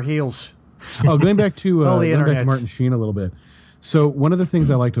nipping at our heels. Oh, going back to internet. Martin Sheen a little bit. So one of the things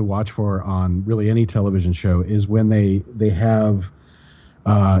I like to watch for on really any television show is when they have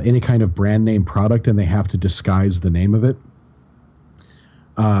any kind of brand name product and they have to disguise the name of it.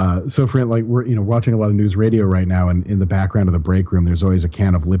 So for like we're watching a lot of news radio right now, and in the background of the break room, there's always a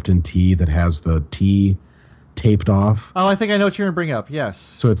can of Lipton tea that has the T taped off. Oh, I think I know what you're gonna bring up. Yes.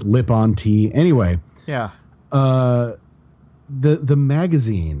 So it's Lip on Tea. Anyway. Yeah. The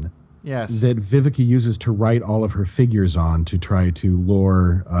magazine. Yes. That Vivica uses to write all of her figures on to try to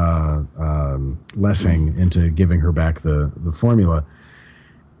lure Lessing into giving her back the formula.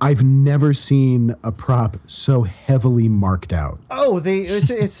 I've never seen a prop so heavily marked out. Oh,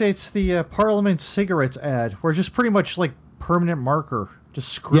 it's the Parliament cigarettes ad, where just pretty much like permanent marker just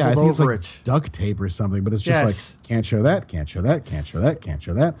scribbled over it's like duct tape or something, but it's just like can't show that, can't show that, can't show that, can't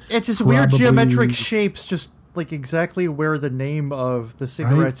show that. It's just weird geometric shapes, just like exactly where the name of the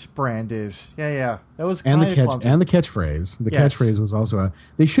cigarettes brand is. Yeah. That was kind of clumsy. And the catchphrase. The catchphrase was also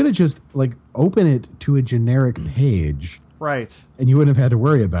they should have just like open it to a generic page. Right. And you wouldn't have had to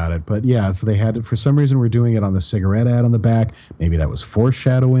worry about it. But yeah, so they had it. For some reason, we're doing it on the cigarette ad on the back. Maybe that was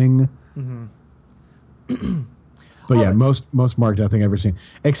foreshadowing. Mm-hmm. But yeah, most marked out thing I've ever seen.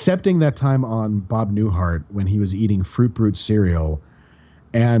 Excepting that time on Bob Newhart when he was eating Fruit Brute cereal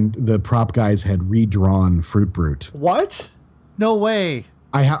and the prop guys had redrawn Fruit Brute. What? No way.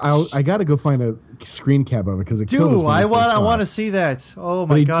 I got to go find a screen cap of it because it killed us. I want to see that. Oh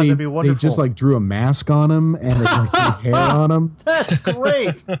my God, that'd be wonderful. They just like drew a mask on him and they like drew hair on him. That's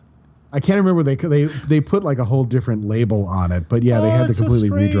great. I can't remember. They put like a whole different label on it, but yeah, they had to completely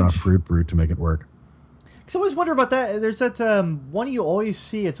redraw Fruit Brute to make it work. I always wonder about that. There's that one you always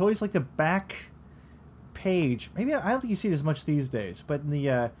see. It's always like the back page. Maybe I don't think you see it as much these days, but in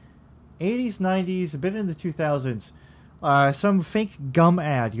the 80s, 90s, a bit in the 2000s. Some fake gum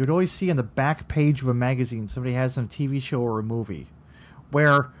ad you'd always see on the back page of a magazine. Somebody has some TV show or a movie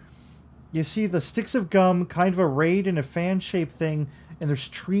where you see the sticks of gum kind of arrayed in a fan-shaped thing, and there's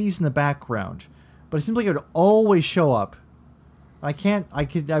trees in the background. But it seems like it would always show up. I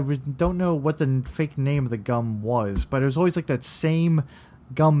don't know what the fake name of the gum was, but it was always like that same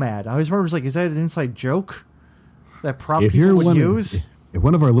gum ad. I always remember it was like, is that an inside joke that prop people would use? If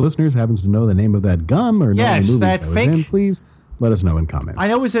one of our listeners happens to know the name of that gum or know the movie that was in, please let us know in comments. I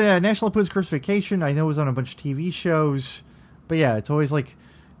know it was in National Lampoon's Christmas Vacation. I know it was on a bunch of TV shows. But yeah, it's always like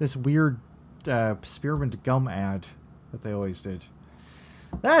this weird spearmint gum ad that they always did.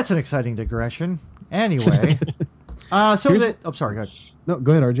 That's an exciting digression. Anyway. I'm sorry, go ahead. No,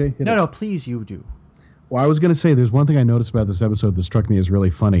 go ahead, RJ. No, please, you do. Well, I was going to say, there's one thing I noticed about this episode that struck me as really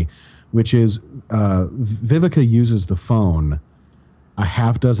funny, which is Vivica uses the phone a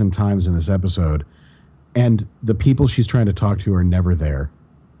half dozen times in this episode, and the people she's trying to talk to are never there.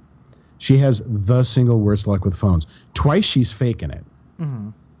 She has the single worst luck with phones. Twice she's faking it.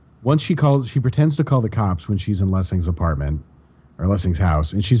 Mm-hmm. Once she pretends to call the cops when she's in Lessing's apartment, or Lessing's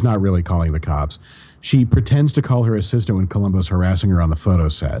house, and she's not really calling the cops. She pretends to call her assistant when Columbo's harassing her on the photo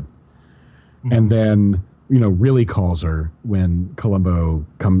set. Mm-hmm. And then, really calls her when Columbo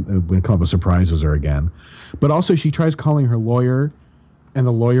surprises her again. But also she tries calling her lawyer, and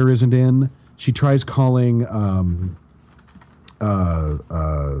the lawyer isn't in. She tries calling, forgot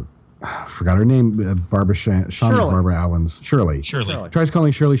her name, Barbara Allen's, Shirley. Tries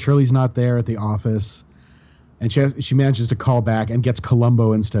calling Shirley. Shirley's not there at the office. And she manages to call back and gets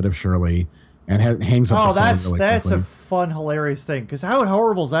Columbo instead of Shirley and hangs up the phone really that's quickly. a fun, hilarious thing. Because how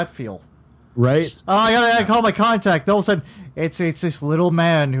horrible does that feel? Right? Oh, I gotta call my contact. All of a sudden, it's this little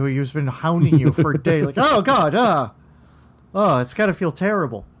man who's been hounding you for a day. Like, oh God, it's gotta feel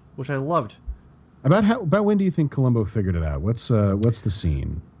terrible, which I loved. About when do you think Columbo figured it out? What's the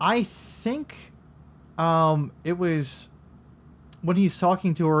scene? I think, it was when he's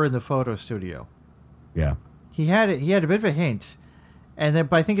talking to her in the photo studio. Yeah. He had a bit of a hint,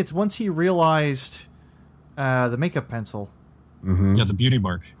 but I think it's once he realized the makeup pencil. Mm-hmm. Yeah, the beauty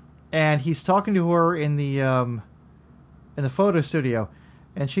mark. And he's talking to her in the photo studio,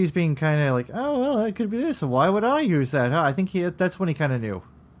 and she's being kind of like, "Oh well, it could be this. Why would I use that?" Huh? I think that's when he kind of knew.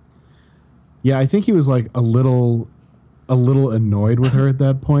 Yeah, I think he was like a little annoyed with her at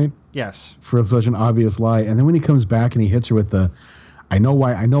that point. Yes, for such an obvious lie. And then when he comes back and he hits her with the, I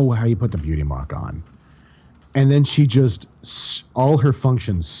know how you put the beauty mark on, and then she just all her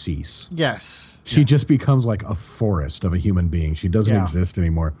functions cease. Yes, she just becomes like a forest of a human being. She doesn't exist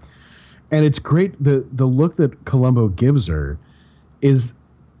anymore. And it's great. The look that Columbo gives her is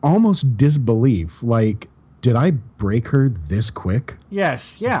almost disbelief. Like, did I break her this quick?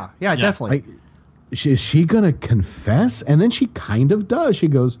 Yes. Yeah, definitely. Is she going to confess? And then she kind of does. She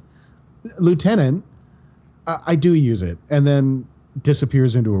goes, Lieutenant, I do use it. And then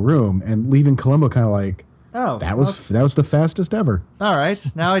disappears into a room and leaving Columbo kind of like, oh, that was the fastest ever. All right.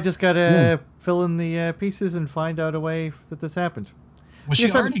 Now I just got to fill in the pieces and find out a way that this happened. Well,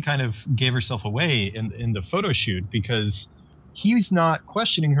 she already kind of gave herself away in the photo shoot because he's not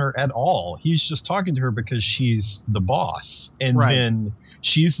questioning her at all. He's just talking to her because she's the boss. And then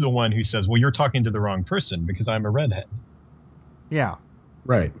she's the one who says, well, you're talking to the wrong person because I'm a redhead. Yeah.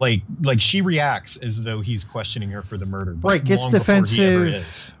 Right. Like she reacts as though he's questioning her for the murder. Right. Gets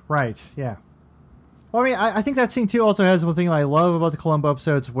defensive. Right. Yeah. Well, I mean, I think that scene too also has one thing I love about the Columbo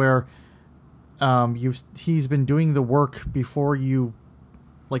episodes where he's been doing the work before you,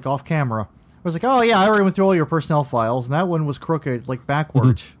 like off camera. I was like, oh yeah, I already went through all your personnel files, and that one was crooked, like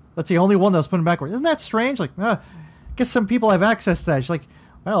backward. Mm-hmm. That's the only one that was put in backward. Isn't that strange? Like, guess some people have access to that. She's like,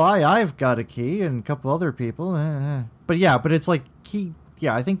 well, I've got a key, and a couple other people. But it's like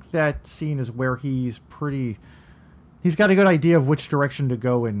I think that scene is where he's got a good idea of which direction to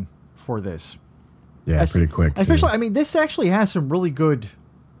go in for this. Yeah, pretty quick. Especially, I mean, this actually has some really good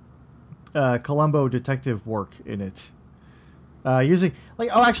Columbo detective work in it. Using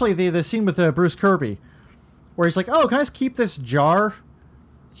the scene with Bruce Kirby, where he's like, "Oh, can I just keep this jar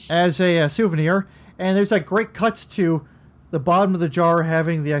as a souvenir?" And there's that great cut to the bottom of the jar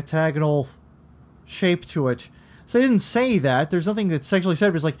having the octagonal shape to it. So they didn't say that. There's nothing that's actually said.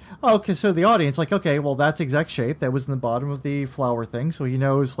 But it's like, oh, okay, so the audience, like, okay, well, that's exact shape. That was in the bottom of the flower thing, so he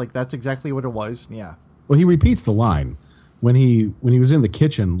knows, like, that's exactly what it was. Yeah. Well, he repeats the line when he was in the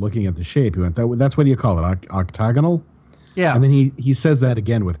kitchen looking at the shape. He went, "That's what do you call it? Octagonal." Yeah. And then he says that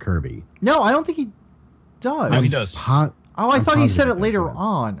again with Kirby. No, I don't think he does. No, he does. I thought he said it later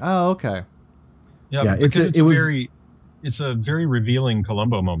on. Oh, okay. Yeah, it's a very revealing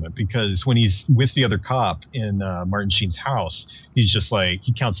Columbo moment because when he's with the other cop in Martin Sheen's house, he's just like,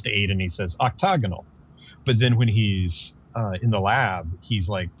 he counts to 8 and he says octagonal. But then when he's in the lab, he's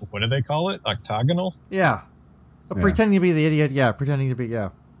like, what do they call it? Octagonal? Yeah. Pretending to be the idiot. Yeah, pretending to be, yeah.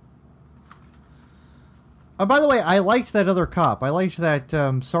 By the way, I liked that other cop. I liked that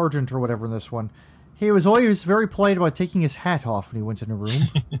sergeant or whatever in this one. He was always very polite about taking his hat off when he went in a room.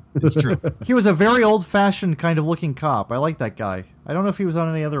 It's true. He was a very old-fashioned kind of looking cop. I like that guy. I don't know if he was on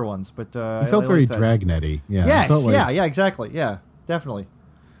any other ones, but he felt very Dragnet-y. Yeah. Yes. Yeah. Exactly. Yeah. Definitely.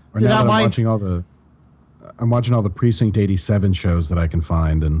 Or now that I'm watching all the Precinct 87 shows that I can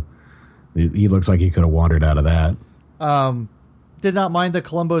find, and he looks like he could have wandered out of that. Did not mind that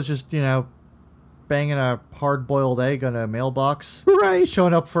Columbo's just banging a hard-boiled egg on a mailbox. Right.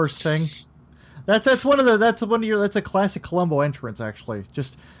 Showing up first thing. That's a classic Columbo entrance, actually.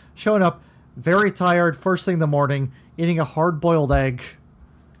 Just showing up very tired, first thing in the morning, eating a hard-boiled egg.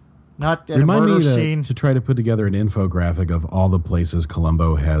 Not in a murder scene. To try to put together an infographic of all the places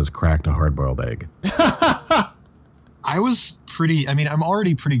Columbo has cracked a hard-boiled egg. I'm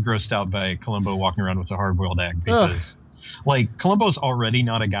already pretty grossed out by Columbo walking around with a hard-boiled egg because... Like, Columbo's already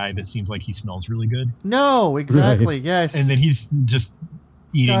not a guy that seems like he smells really good. No, exactly, right. Yes. And then he's just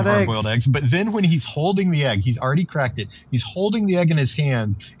eating hard-boiled eggs. But then when he's holding the egg, he's already cracked it. He's holding the egg in his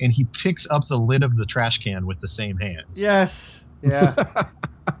hand, and he picks up the lid of the trash can with the same hand. Yes. Yeah.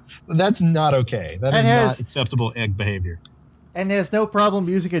 That's not okay. That is not acceptable egg behavior. And has no problem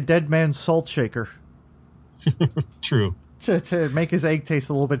using a dead man's salt shaker. True. To make his egg taste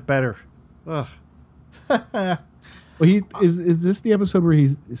a little bit better. Ugh. Well, is this the episode where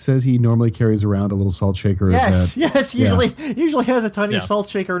he says he normally carries around a little salt shaker? Yes, usually has a tiny salt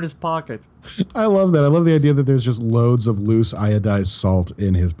shaker in his pocket. I love that. I love the idea that there's just loads of loose iodized salt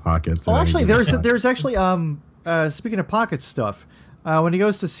in his pockets. Well, actually, there's actually speaking of pocket stuff, when he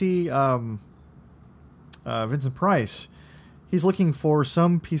goes to see Vincent Price, he's looking for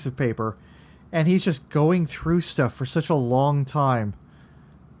some piece of paper, and he's just going through stuff for such a long time.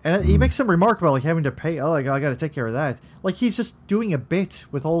 And he makes some remark about like having to pay. Oh, I got to take care of that. Like he's just doing a bit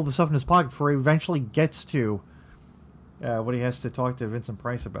with all the stuff in his pocket before he eventually gets to what he has to talk to Vincent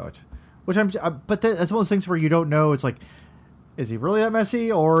Price about. But that's one of those things where you don't know. It's like, is he really that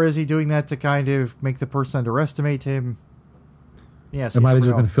messy, or is he doing that to kind of make the person underestimate him? Yes, it might have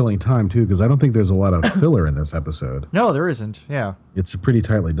just been filling time too, because I don't think there's a lot of filler in this episode. No, there isn't. Yeah, it's pretty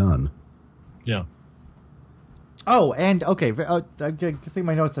tightly done. Yeah. Oh, and okay, I think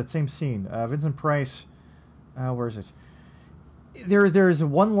my notes that same scene. Vincent Price, where is it? There's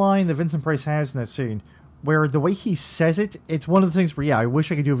one line that Vincent Price has in that scene where the way he says it, it's one of the things where I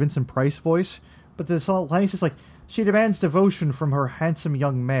wish I could do a Vincent Price voice, but this line is just like, she demands devotion from her handsome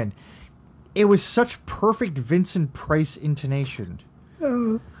young men. It was such perfect Vincent Price intonation.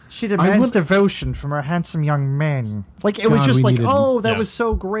 She demands devotion from her handsome young men. Like it was just like, that was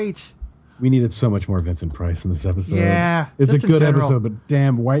so great. We needed so much more Vincent Price in this episode. Yeah, it's a good episode, but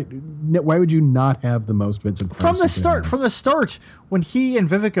damn, why would you not have the most Vincent Price? From the start, when he and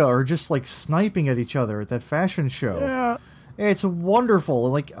Vivica are just like sniping at each other at that fashion show, it's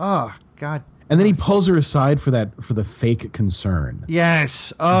wonderful. Like, oh god. And then he pulls her aside for the fake concern.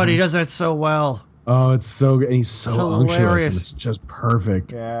 Yes. Oh, and he does that so well. Oh, it's so good. And he's so unctuous, and it's just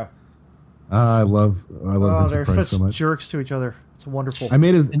perfect. Yeah. I love Vincent Price so much. They're such jerks to each other. It's wonderful. I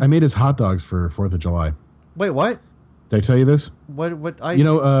made his hot dogs for 4th of July. Wait, what? Did I tell you this? What?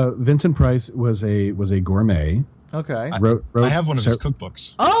 Vincent Price was a gourmet. Okay. I have one of his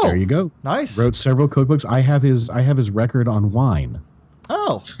cookbooks. Oh, there you go. Nice. Wrote several cookbooks. I have his record on wine.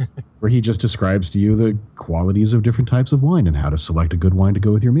 Oh. Where he just describes to you the qualities of different types of wine and how to select a good wine to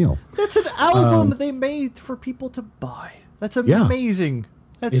go with your meal. That's an album they made for people to buy. That's amazing.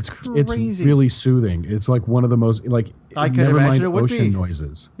 That's crazy. It's really soothing. It's like one of the most I could imagine it would ocean be.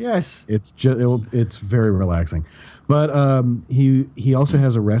 noises. Yes. It's it's very relaxing. But he also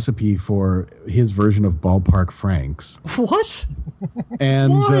has a recipe for his version of Ballpark Franks. What?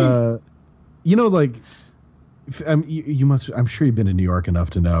 And I'm sure you've been to New York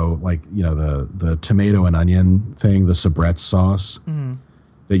enough to know the tomato and onion thing, the soubrette sauce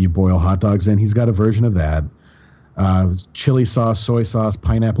that you boil hot dogs in. He's got a version of that. Chili sauce, soy sauce,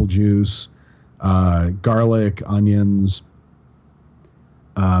 pineapple juice, garlic, onions.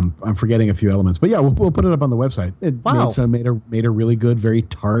 I'm forgetting a few elements, but yeah, we'll put it up on the website. It made a really good, very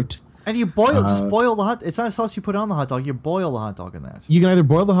tart. And you boil the hot. It's not a sauce you put on the hot dog. You boil the hot dog in that. You can either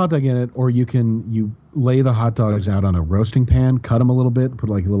boil the hot dog in it, or you lay the hot dogs out on a roasting pan, cut them a little bit, put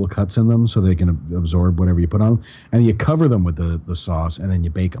like little cuts in them so they can absorb whatever you put on them, and you cover them with the sauce, and then you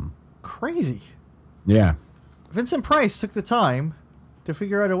bake them. Crazy. Yeah. Vincent Price took the time to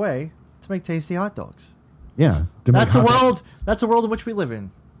figure out a way to make tasty hot dogs. Yeah. That's a world. That's a world in which we live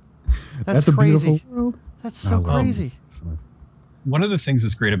in. That's a crazy. Beautiful world. That's so crazy. One of the things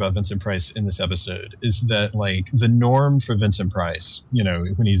that's great about Vincent Price in this episode is that the norm for Vincent Price,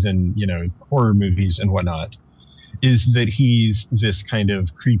 when he's in, horror movies and whatnot, is that he's this kind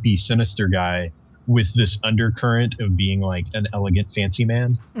of creepy, sinister guy with this undercurrent of being like an elegant, fancy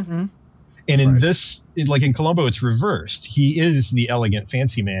man. Mm-hmm. And in this, in Columbo, it's reversed. He is the elegant,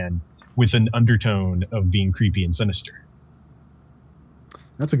 fancy man with an undertone of being creepy and sinister.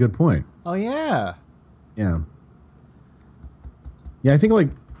 That's a good point. Oh, yeah. Yeah. Yeah, I think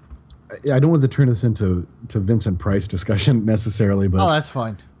I don't want to turn this into Vincent Price discussion necessarily, but that's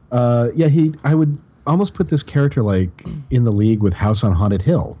fine. I would almost put this character in the league with House on Haunted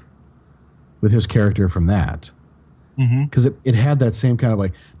Hill, with his character from that, because it had that same kind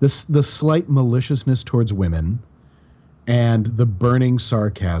of the slight maliciousness towards women, and the burning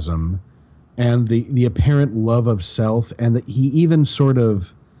sarcasm, and the apparent love of self, and that he even sort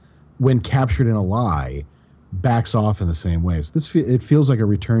of, when captured in a lie, backs off in the same ways. It feels like a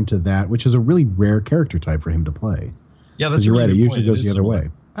return to that, which is a really rare character type for him to play. Yeah, that's you're really right. It usually goes the other similar. way.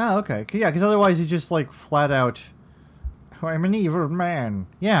 Oh, okay. Yeah, because otherwise he's just flat out, I'm an evil man.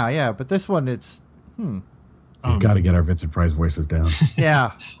 Yeah. But this one, it's We've got to get our Vincent Price voices down.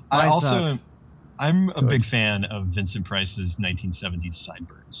 Yeah. I'm a big fan of Vincent Price's 1970s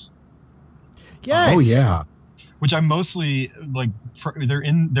sideburns. Yes. Oh yeah. Which I mostly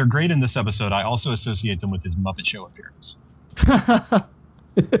they're great in this episode. I also associate them with his Muppet Show appearance.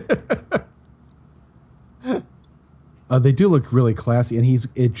 They do look really classy, and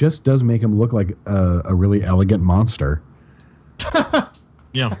it just does make him look like a really elegant monster.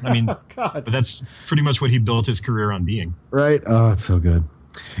 Yeah, I mean, God. that's pretty much what he built his career on being. Right? Oh, it's so good.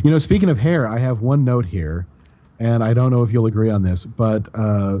 Speaking of hair, I have one note here, and I don't know if you'll agree on this, but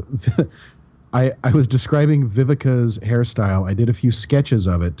I was describing Vivica's hairstyle. I did a few sketches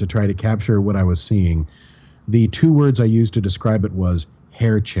of it to try to capture what I was seeing. The 2 words I used to describe it was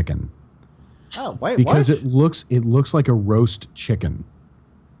hair chicken. Oh, wait, because what? it looks like a roast chicken.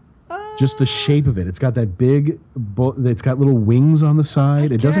 Just the shape of it. It's got that big. It's got little wings on the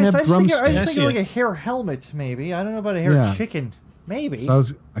side. It doesn't have drumsticks. I was thinking like a hair helmet, maybe. I don't know about a hair chicken. Maybe. So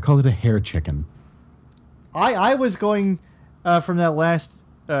I called it a hair chicken. I was going from that last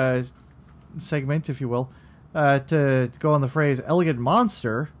segment, if you will, to go on the phrase "elegant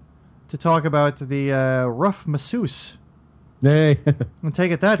monster" to talk about the rough masseuse. Hey. And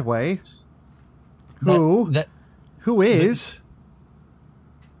take it that way. Who is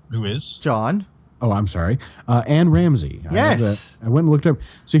John? Oh, I'm sorry. Anne Ramsey. Yes. I went and looked up.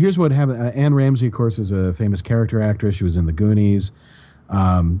 So here's what happened. Anne Ramsey, of course, is a famous character actress. She was in The Goonies.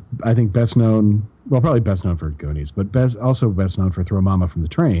 I think probably best known for Goonies, but also best known for Throw Mama from the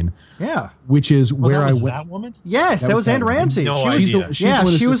Train. Yeah. Which is where I went. That woman? Yes, that was Anne Ramsey.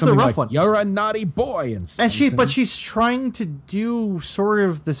 She was the rough one. You're a naughty boy. But she's trying to do sort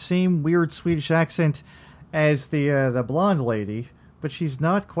of the same weird Swedish accent as the blonde lady, but she's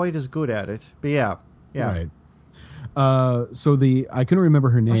not quite as good at it. But yeah. Right. I couldn't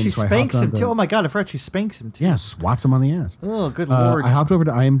remember her name. She spanks him too. Oh my God, I forgot she spanks him too. Yeah, swats him on the ass. Oh, good Lord. I hopped over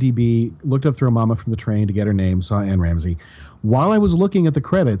to IMDb, looked up Throw Mama from the Train to get her name, saw Anne Ramsey. While I was looking at the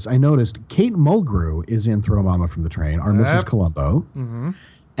credits, I noticed Kate Mulgrew is in Throw Mama from the Train, our Mrs. Columbo,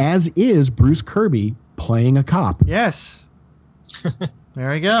 as is Bruce Kirby playing a cop. Yes.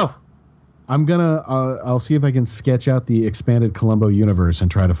 There you go. I'll see if I can sketch out the expanded Columbo universe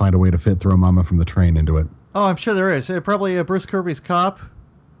and try to find a way to fit Throw Mama from the Train into it. Oh, I'm sure there is. Probably Bruce Kirby's cop,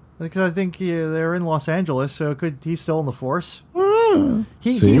 because I think they're in Los Angeles, so he's still in the force.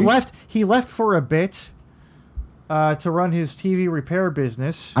 He left for a bit to run his TV repair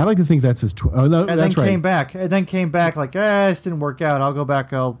business. I like to think that's his. That's right. Came back like, this didn't work out. I'll go back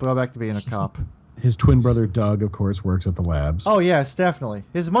to being a cop. His twin brother Doug, of course, works at the labs. Oh yes, definitely.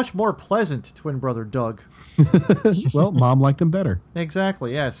 His much more pleasant twin brother Doug. Well, Mom liked him better.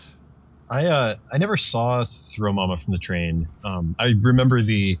 Exactly. Yes. I never saw Throw Mama from the Train. I remember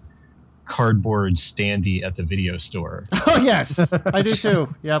the cardboard standee at the video store. Oh yes, I do too.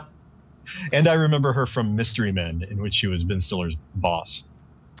 Yep. And I remember her from Mystery Men, in which she was Ben Stiller's boss.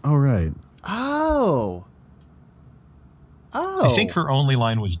 Oh right. Oh. I think her only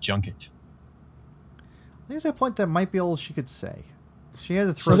line was junket. I think at that point that might be all she could say. She had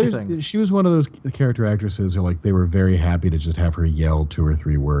the throat thing. She was one of those character actresses who, they were very happy to just have her yell 2 or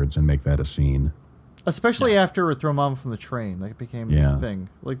 3 words and make that a scene. Especially after Throw Mama from the Train. That became a thing.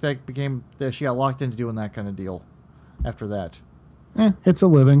 She got locked into doing that kind of deal after that. It's a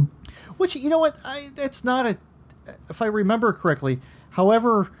living. Which, you know what? That's not if I remember correctly,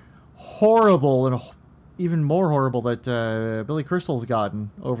 however horrible and even more horrible that Billy Crystal's gotten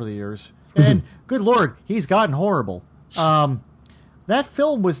over the years. And, good Lord, he's gotten horrible. That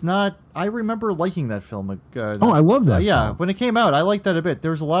film was not... I remember liking that film. I love that film. When it came out, I liked that a bit.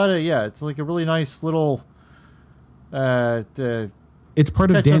 There was a lot of... it's like a really nice little... it's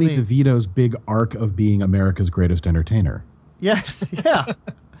part of Danny DeVito's big arc of being America's greatest entertainer. Yes, yeah.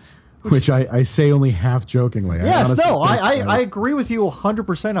 Which I say only half jokingly. Yes, I agree with you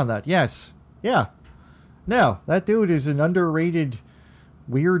 100% on that. Yes. Yeah. No, that dude is an underrated,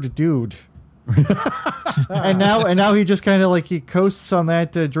 weird dude. and now he just kind of he coasts on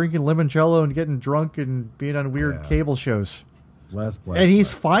that drinking limoncello and getting drunk and being on weird cable shows. And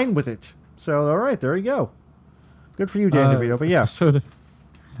he's fine with it. So all right, there you go. Good for you, Dan DeVito. But yeah. So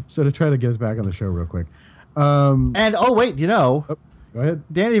to try to get us back on the show real quick. Go ahead.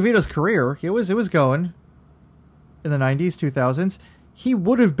 Dan DeVito's career, it was going in the 90s, 2000s. He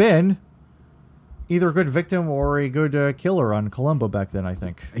would have been either a good victim or a good killer on Columbo back then, I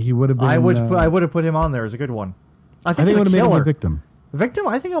think. He would have been... I would have put him on there as a good one. I think it would have made him a victim. Victim?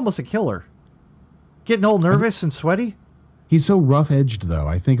 I think almost a killer. Getting all nervous and sweaty. He's so rough-edged, though.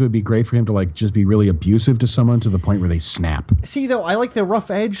 I think it would be great for him to just be really abusive to someone to the point where they snap. See, though, I like the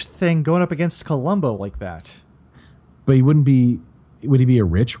rough-edged thing going up against Columbo like that. But he wouldn't be... Would he be a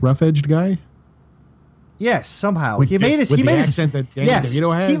rich, rough-edged guy? Yes, somehow. He made his accent that Danny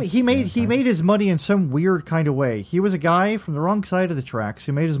DeVito has? He made his money in some weird kind of way. He was a guy from the wrong side of the tracks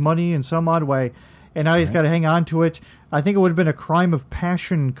who made his money in some odd way, and now he's got to hang on to it. I think it would have been a crime of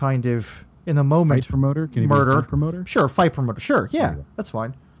passion kind of in the moment. Fight promoter? Can he murder. be a fight promoter? Sure, fight promoter. Sure, yeah, that's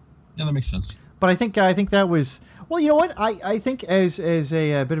fine. Yeah, that makes sense. But I think that was, well, you know what? I think as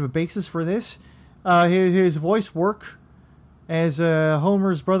a bit of a basis for this, his voice work as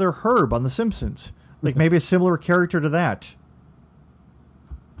Homer's brother Herb on The Simpsons, like maybe a similar character to that,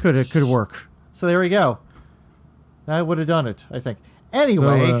 could work. So there we go. That would have done it, I think.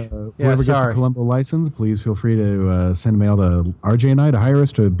 Anyway, whoever gets the Columbo license, please feel free to send mail to RJ and I to hire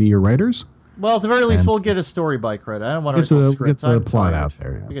us to be your writers. Well, at the very least, we'll get a story by credit. I don't want to get the plot out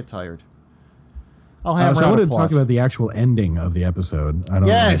there. Yeah. We get tired. I'll hammer so out I wanted a to plot. talk about the actual ending of the episode.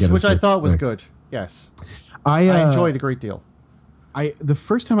 Which I thought was good. Yes, I enjoyed a great deal. The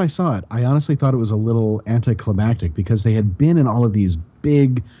first time I saw it, I honestly thought it was a little anticlimactic because they had been in all of these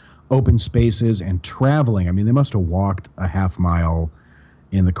big open spaces and traveling. I mean, they must have walked a half mile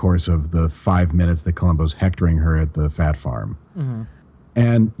in the course of the 5 minutes that Columbo's hectoring her at the Fat Farm. Mm-hmm.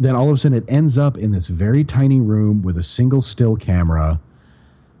 And then all of a sudden it ends up in this very tiny room with a single still camera.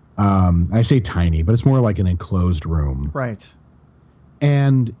 I say tiny, but it's more like an enclosed room. Right.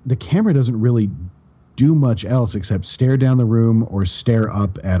 And the camera doesn't really do much else except stare down the room or stare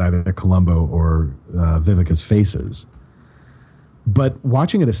up at either Columbo or Vivica's faces. But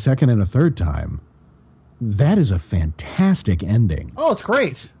watching it a second and a third time, that is a fantastic ending. Oh, it's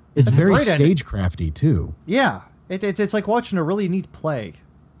great. It's very stagecrafty, too. Yeah. It's like watching a really neat play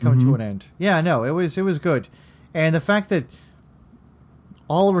come to an end. Yeah, no, it was good. And the fact that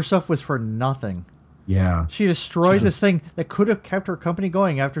all of her stuff was for nothing. Yeah. She destroyed this thing that could have kept her company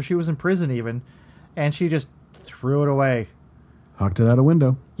going after she was in prison even, and she just threw it away. Hucked it out a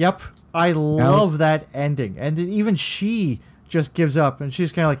window. Yep. I love that ending. And even she just gives up, and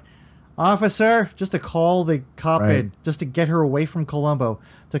she's kind of like, officer, just to call the cop in, just to get her away from Columbo,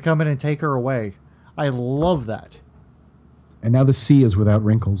 to come in and take her away. I love that. And now the sea is without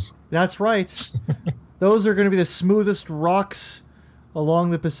wrinkles. That's right. Those are going to be the smoothest rocks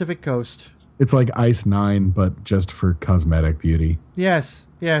along the Pacific coast. It's like Ice 9, but just for cosmetic beauty. Yes.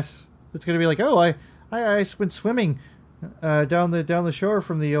 It's going to be like, oh, I went swimming down the shore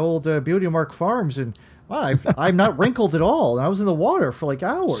from the old Beauty Mark Farms, and wow, I'm not wrinkled at all. And I was in the water for like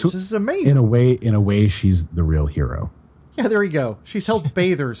hours. So this is amazing. In a way, she's the real hero. Yeah, there you go. She's helped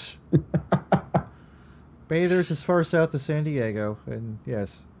bathers. Bathers as far south as San Diego, and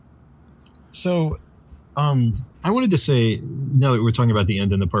yes. So, I wanted to say, now that we're talking about the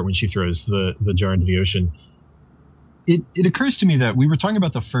end and the part when she throws the jar into the ocean, it occurs to me that we were talking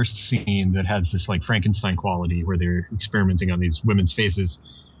about the first scene that has this like Frankenstein quality where they're experimenting on these women's faces.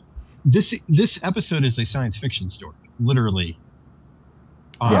 This episode is a science fiction story, literally.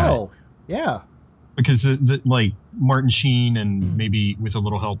 Yeah. Because the like Martin Sheen and maybe with a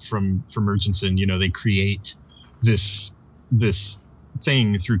little help from Murchison, they create this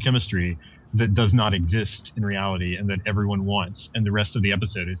thing through chemistry that does not exist in reality and that everyone wants, and the rest of the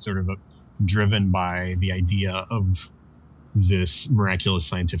episode is sort of driven by the idea of this miraculous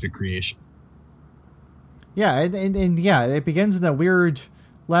scientific creation. Yeah, and yeah, it begins in that weird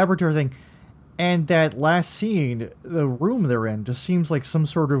laboratory thing, and that last scene, the room they're in, just seems like some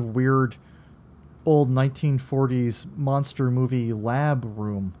sort of weird old 1940s monster movie lab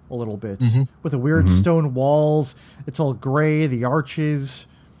room a little bit, with the weird stone walls. It's all gray, the arches.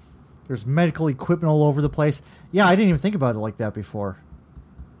 There's medical equipment all over the place. Yeah, I didn't even think about it like that before.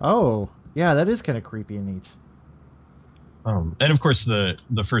 Oh, yeah, that is kind of creepy and neat. And of course,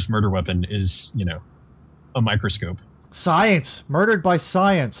 the first murder weapon is, a microscope. Science. Murdered by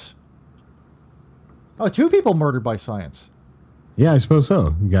science. Oh, 2 people murdered by science. Yeah, I suppose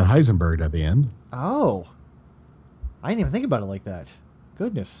so. You got Heisenberg at the end. Oh. I didn't even think about it like that.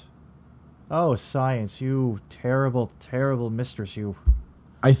 Goodness. Oh, science, you terrible, terrible mistress, you.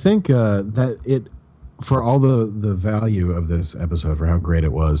 I think that it, for all the value of this episode, for how great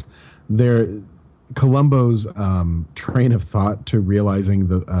it was, Columbo's train of thought to realizing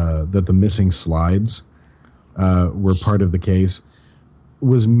that the missing slides were part of the case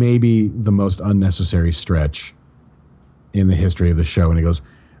was maybe the most unnecessary stretch in the history of the show. And he goes,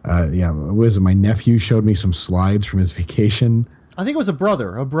 what is it? My nephew showed me some slides from his vacation. I think it was a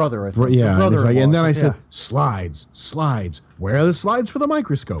brother, I think. Yeah, and then I said, slides. Where are the slides for the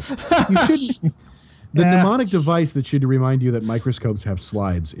microscope? You shouldn't. The mnemonic device that should remind you that microscopes have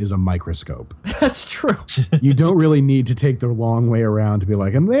slides is a microscope. That's true. You don't really need to take the long way around to be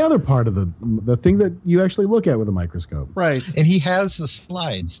like, and the other part of the thing that you actually look at with a microscope. Right. And he has the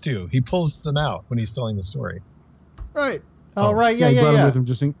slides, too. He pulls them out when he's telling the story. Right. Oh, right. Yeah. He brought them with him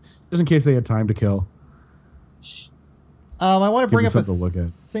just in case they had time to kill. I want to bring up something to look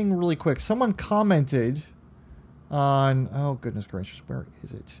at. Thing really quick. Someone commented on, oh goodness gracious, where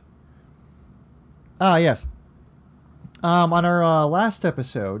is it? Yes. On our last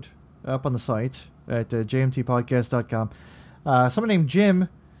episode, up on the site at jmtpodcast.com, someone named Jim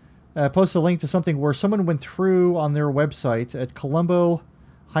posted a link to something where someone went through on their website at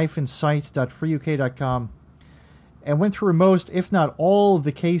colombo-site.freeuk.com and went through most, if not all, of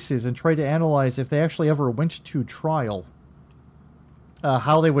the cases and tried to analyze if they actually ever went to trial,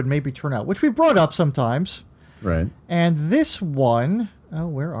 how they would maybe turn out, which we brought up sometimes. Right. And this one,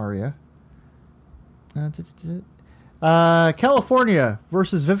 where are you? California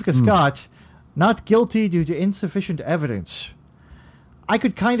versus Vivica Scott, not guilty due to insufficient evidence. I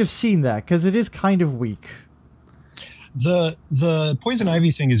could kind of see that because it is kind of weak. The Poison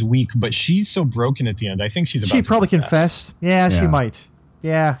Ivy thing is weak, but she's so broken at the end. I think she's about She to probably confess. confessed. Yeah, she might.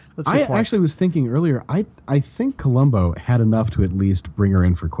 Yeah, that's a good point. Actually was thinking earlier, I think Columbo had enough to at least bring her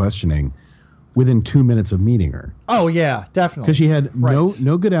in for questioning within 2 minutes of meeting her. Oh, yeah, definitely. Because she had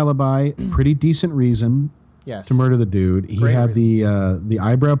no good alibi, pretty decent reason to murder the dude. He had the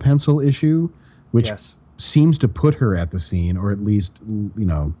eyebrow pencil issue, which seems to put her at the scene, or at least,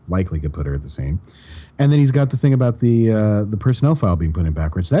 likely could put her at the scene. And then he's got the thing about the personnel file being put in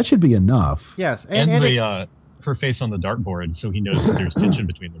backwards. That should be enough. Yes. And her face on the dartboard, so he knows that there's tension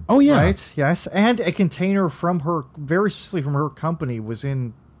between them. Oh, yeah. Right, yes. And a container from her, very specifically from her company, was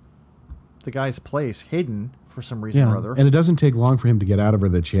in the guy's place, hidden for some reason or other. And it doesn't take long for him to get out of her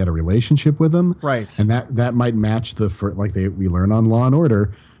that she had a relationship with him. Right. And that might match we learn on Law &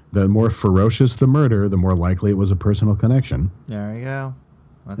 Order, the more ferocious the murder, the more likely it was a personal connection. There you go.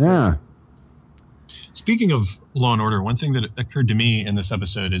 That's it. Speaking of Law & Order, one thing that occurred to me in this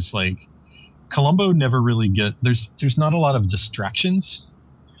episode is Columbo never really there's not a lot of distractions.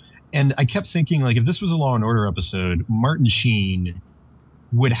 And I kept thinking, if this was a Law & Order episode, Martin Sheen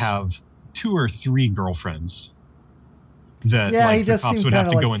would have 2 or 3 girlfriends that the cops would have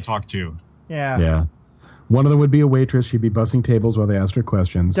to go and talk to. Yeah. Yeah. One of them would be a waitress. She'd be bussing tables while they asked her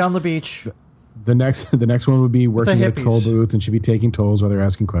questions. Down the beach. The next one would be working at a toll booth, and she'd be taking tolls while they're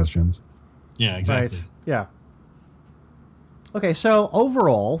asking questions. Yeah, exactly. Right. Yeah. Okay, so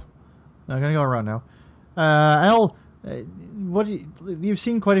overall, I'm going to go around now. Al, you've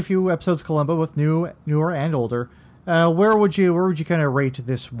seen quite a few episodes of Columbo, both newer and older. Where would you kind of rate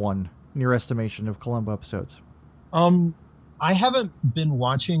this one in your estimation of Columbo episodes? I haven't been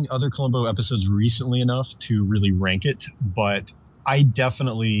watching other Columbo episodes recently enough to really rank it, but I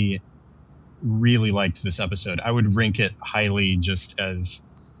definitely really liked this episode. I would rank it highly just as,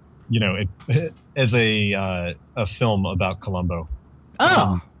 as a film about Columbo.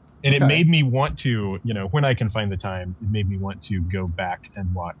 And it made me want to, when I can find the time, it made me want to go back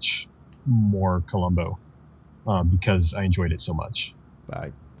and watch more Columbo because I enjoyed it so much.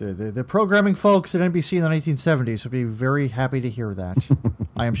 The programming folks at NBC in the 1970s would be very happy to hear that,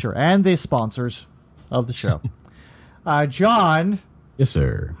 I am sure. And the sponsors of the show. John. Yes,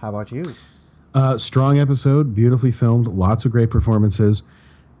 sir. How about you? Strong episode, beautifully filmed, lots of great performances.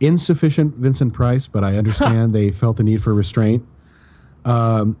 Insufficient Vincent Price, but I understand they felt the need for restraint.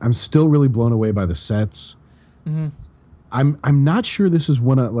 I'm still really blown away by the sets. Mm-hmm. I'm not sure this is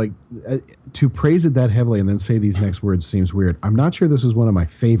one of to praise it that heavily and then say these next words seems weird. I'm not sure this is one of my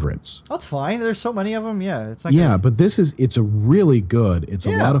favorites. That's fine. There's so many of them. Yeah, it's not but it's a really good. It's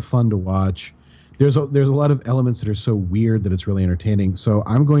a lot of fun to watch. There's a lot of elements that are so weird that it's really entertaining. So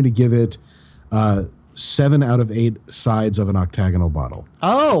I'm going to give it 7 out of 8 sides of an octagonal bottle.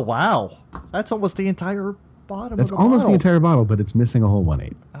 Oh wow, that's almost the entire bottom. That's of the almost bottle. the entire bottle, but it's missing a whole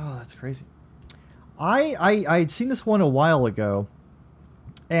 1/8. Oh, that's crazy. I'd seen this one a while ago,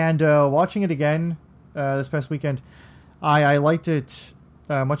 and watching it again this past weekend, I liked it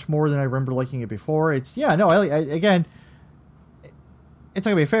much more than I remember liking it before. It's again, it's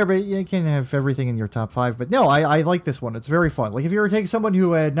not gonna be fair, but you can't have everything in your top 5. But no, I like this one. It's very fun. If you were to take someone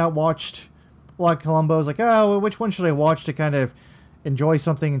who had not watched a lot of Columbo, which one should I watch to kind of enjoy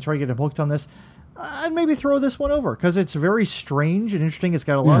something and try to get them hooked on this? I'd maybe throw this one over because it's very strange and interesting. It's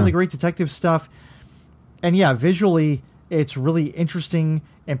got a lot of the great detective stuff. And visually, it's really interesting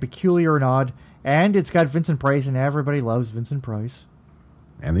and peculiar and odd. And it's got Vincent Price, and everybody loves Vincent Price.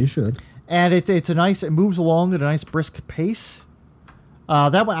 And they should. And it moves along at a nice brisk pace.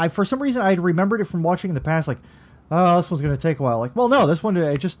 That one, for some reason, I'd remembered it from watching in the past. This one's going to take a while. No, this one,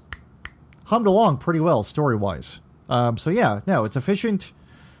 it just hummed along pretty well, story-wise. It's efficient,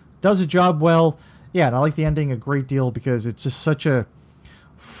 does a job well. Yeah, and I like the ending a great deal because it's just such a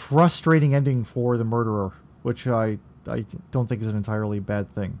frustrating ending for the murderer, which I don't think is an entirely bad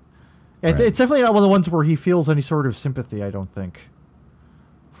thing. Right. It's definitely not one of the ones where he feels any sort of sympathy, I don't think,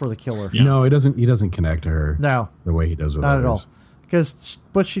 for the killer. Yeah. No, he doesn't connect to her the way he does with not others. at all. because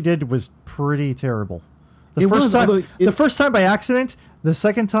what she did was pretty terrible. It was, although The first time by accident, the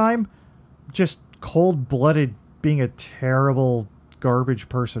second time, just cold-blooded, being a terrible garbage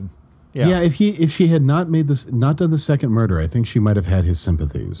person. Yeah, if she had not done the second murder, I think she might have had his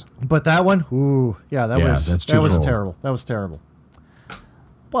sympathies. But that one, that was terrible. That was terrible.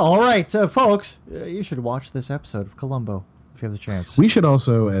 Well, all right, folks, you should watch this episode of Columbo if you have the chance. We should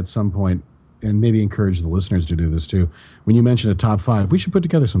also, at some point, and maybe encourage the listeners to do this too. When you mention a top 5, we should put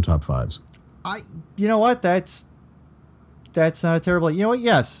together some top 5s. You know what? That's not a terrible. You know what?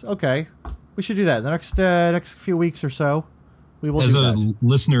 Yes. Okay. We should do that. The next few weeks or so, we will do that. As a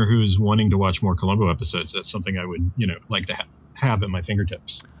listener who's wanting to watch more Columbo episodes, that's something I would, like to have at my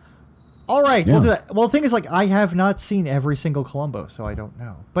fingertips. All right, we'll do that. Well, the thing is, I have not seen every single Columbo, so I don't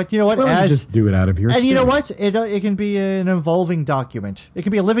know. But you know what? Well, just do it out of your experience. And you know what? It can be an evolving document. It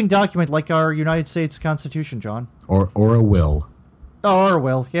can be a living document like our United States Constitution, John. Or a will. Oh, or a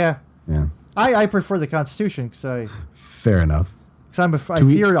will, yeah. Yeah. I prefer the Constitution because Fair enough.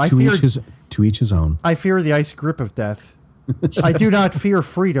 Because to each his own. I fear the icy grip of death. I do not fear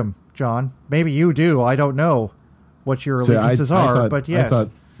freedom, John. Maybe you do. I don't know what your allegiances are, but yes. I thought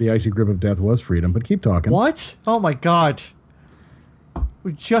the icy grip of death was freedom, but keep talking. What? Oh my God.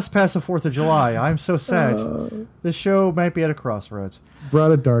 We just passed the 4th of July. I'm so sad. This show might be at a crossroads.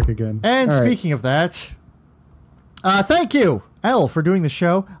 Brought it dark again. And speaking of that, thank you, Elle, for doing the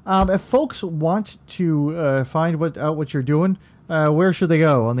show. If folks want to find what you're doing, where should they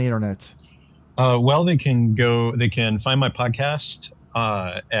go on the internet? Well, they can find my podcast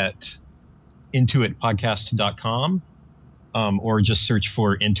at intuitpodcast.com, or just search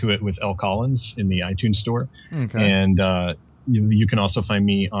for Intuit with Elle Collins in the iTunes store. Okay. And you can also find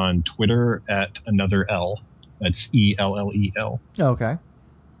me on Twitter at another L. That's ELLEL. Okay.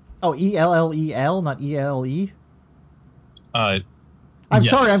 Oh, ELLEL, not ELE? I'm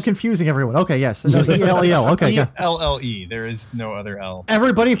sorry, I'm confusing everyone. Okay, yes. ELEL. Okay. ELLE. There is no other L.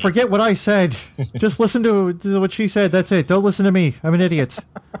 Everybody forget what I said. Just listen to what she said. That's it. Don't listen to me. I'm an idiot.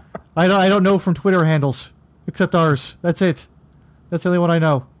 I don't know from Twitter handles, except ours. That's it. That's the only one I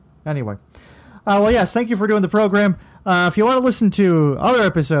know. Anyway. Well, yes, thank you for doing the program. If you want to listen to other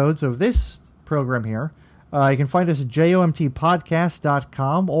episodes of this program here, you can find us at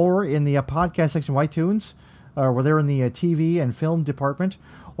jomtpodcast.com or in the podcast section of iTunes. We're there in the TV and film department.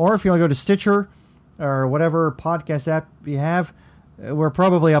 Or if you want to go to Stitcher or whatever podcast app you have, we're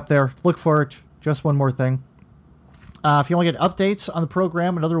probably up there. Look for it. Just one more thing. If you want to get updates on the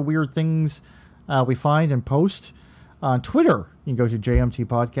program and other weird things we find and post on Twitter, you can go to JMT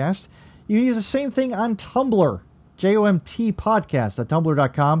Podcast. You can use the same thing on Tumblr,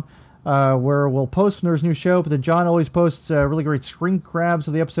 jomtpodcast.tumblr.com, where we'll post when there's a new show. But then John always posts really great screen grabs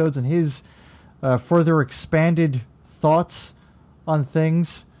of the episodes and his further expanded thoughts on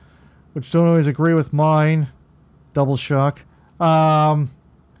things, which don't always agree with mine. Double shock.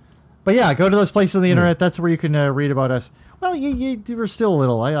 But yeah, go to those places on the internet. That's where you can read about us. Well, you were still a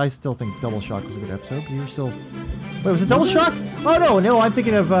little. I still think Double Shock was a good episode, but you were still... Wait, was it Double Shock? Oh, no, I'm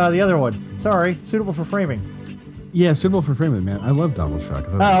thinking of the other one. Sorry, Suitable for Framing. Yeah, Suitable for Framing, man. I love Double Shock.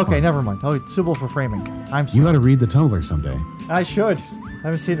 Oh, okay, never mind. Oh, Suitable for Framing. I'm sorry. You got to read the Tumblr someday. I should. I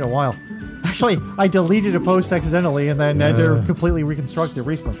haven't seen it in a while. Actually, I deleted a post accidentally and then had to completely reconstruct it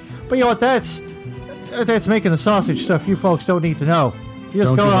recently. But you know what? That's making the sausage stuff you folks don't need to know. You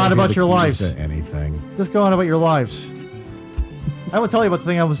just go on about your lives. Anything. Just go on about your lives. I will tell you about the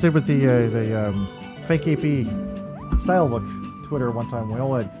thing I almost did with the fake AP Stylebook Twitter one time. We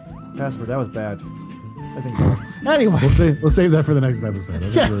all had password. That was bad. I think that was. Anyway. We'll save that for the next episode.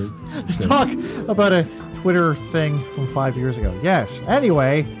 Yes. Talk about a Twitter thing from 5 years ago. Yes.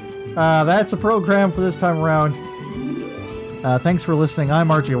 Anyway, that's a program for this time around. Thanks for listening. I'm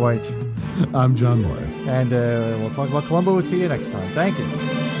RJ White. I'm John Morris. And we'll talk about Columbo to you next time. Thank you.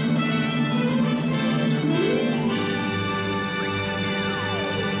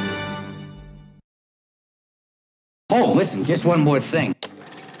 Oh, listen, just one more thing.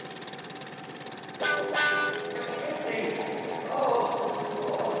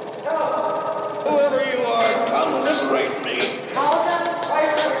 Whoever you are, come liberate me.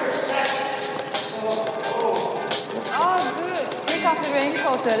 Oh, good. Take off your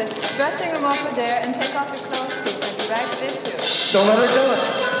raincoat, the dressing room over there, and take off your clothes, please. I'll be right with you. Don't let her do it.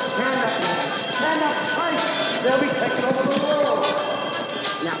 Stand up, man. Stand up tight. They'll be taking over the world.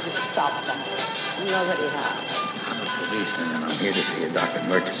 Now, just stop that. You already have. I'm a policeman, and I'm here to see a Dr.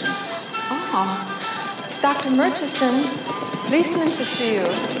 Murchison. Oh, Dr. Murchison, policeman to see you.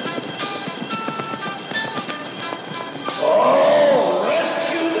 Oh,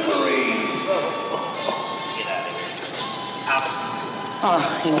 rescue the Marines. Get out of here. Out.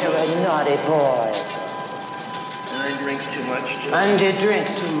 You're a naughty boy. And I drink too much, too. And you drink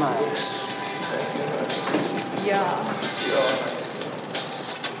too much. Thank you, honey. Yeah. Yeah.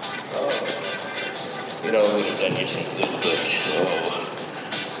 Oh. You know, it would have done you some good, but, oh.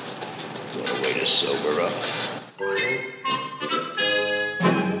 What a way to sober up.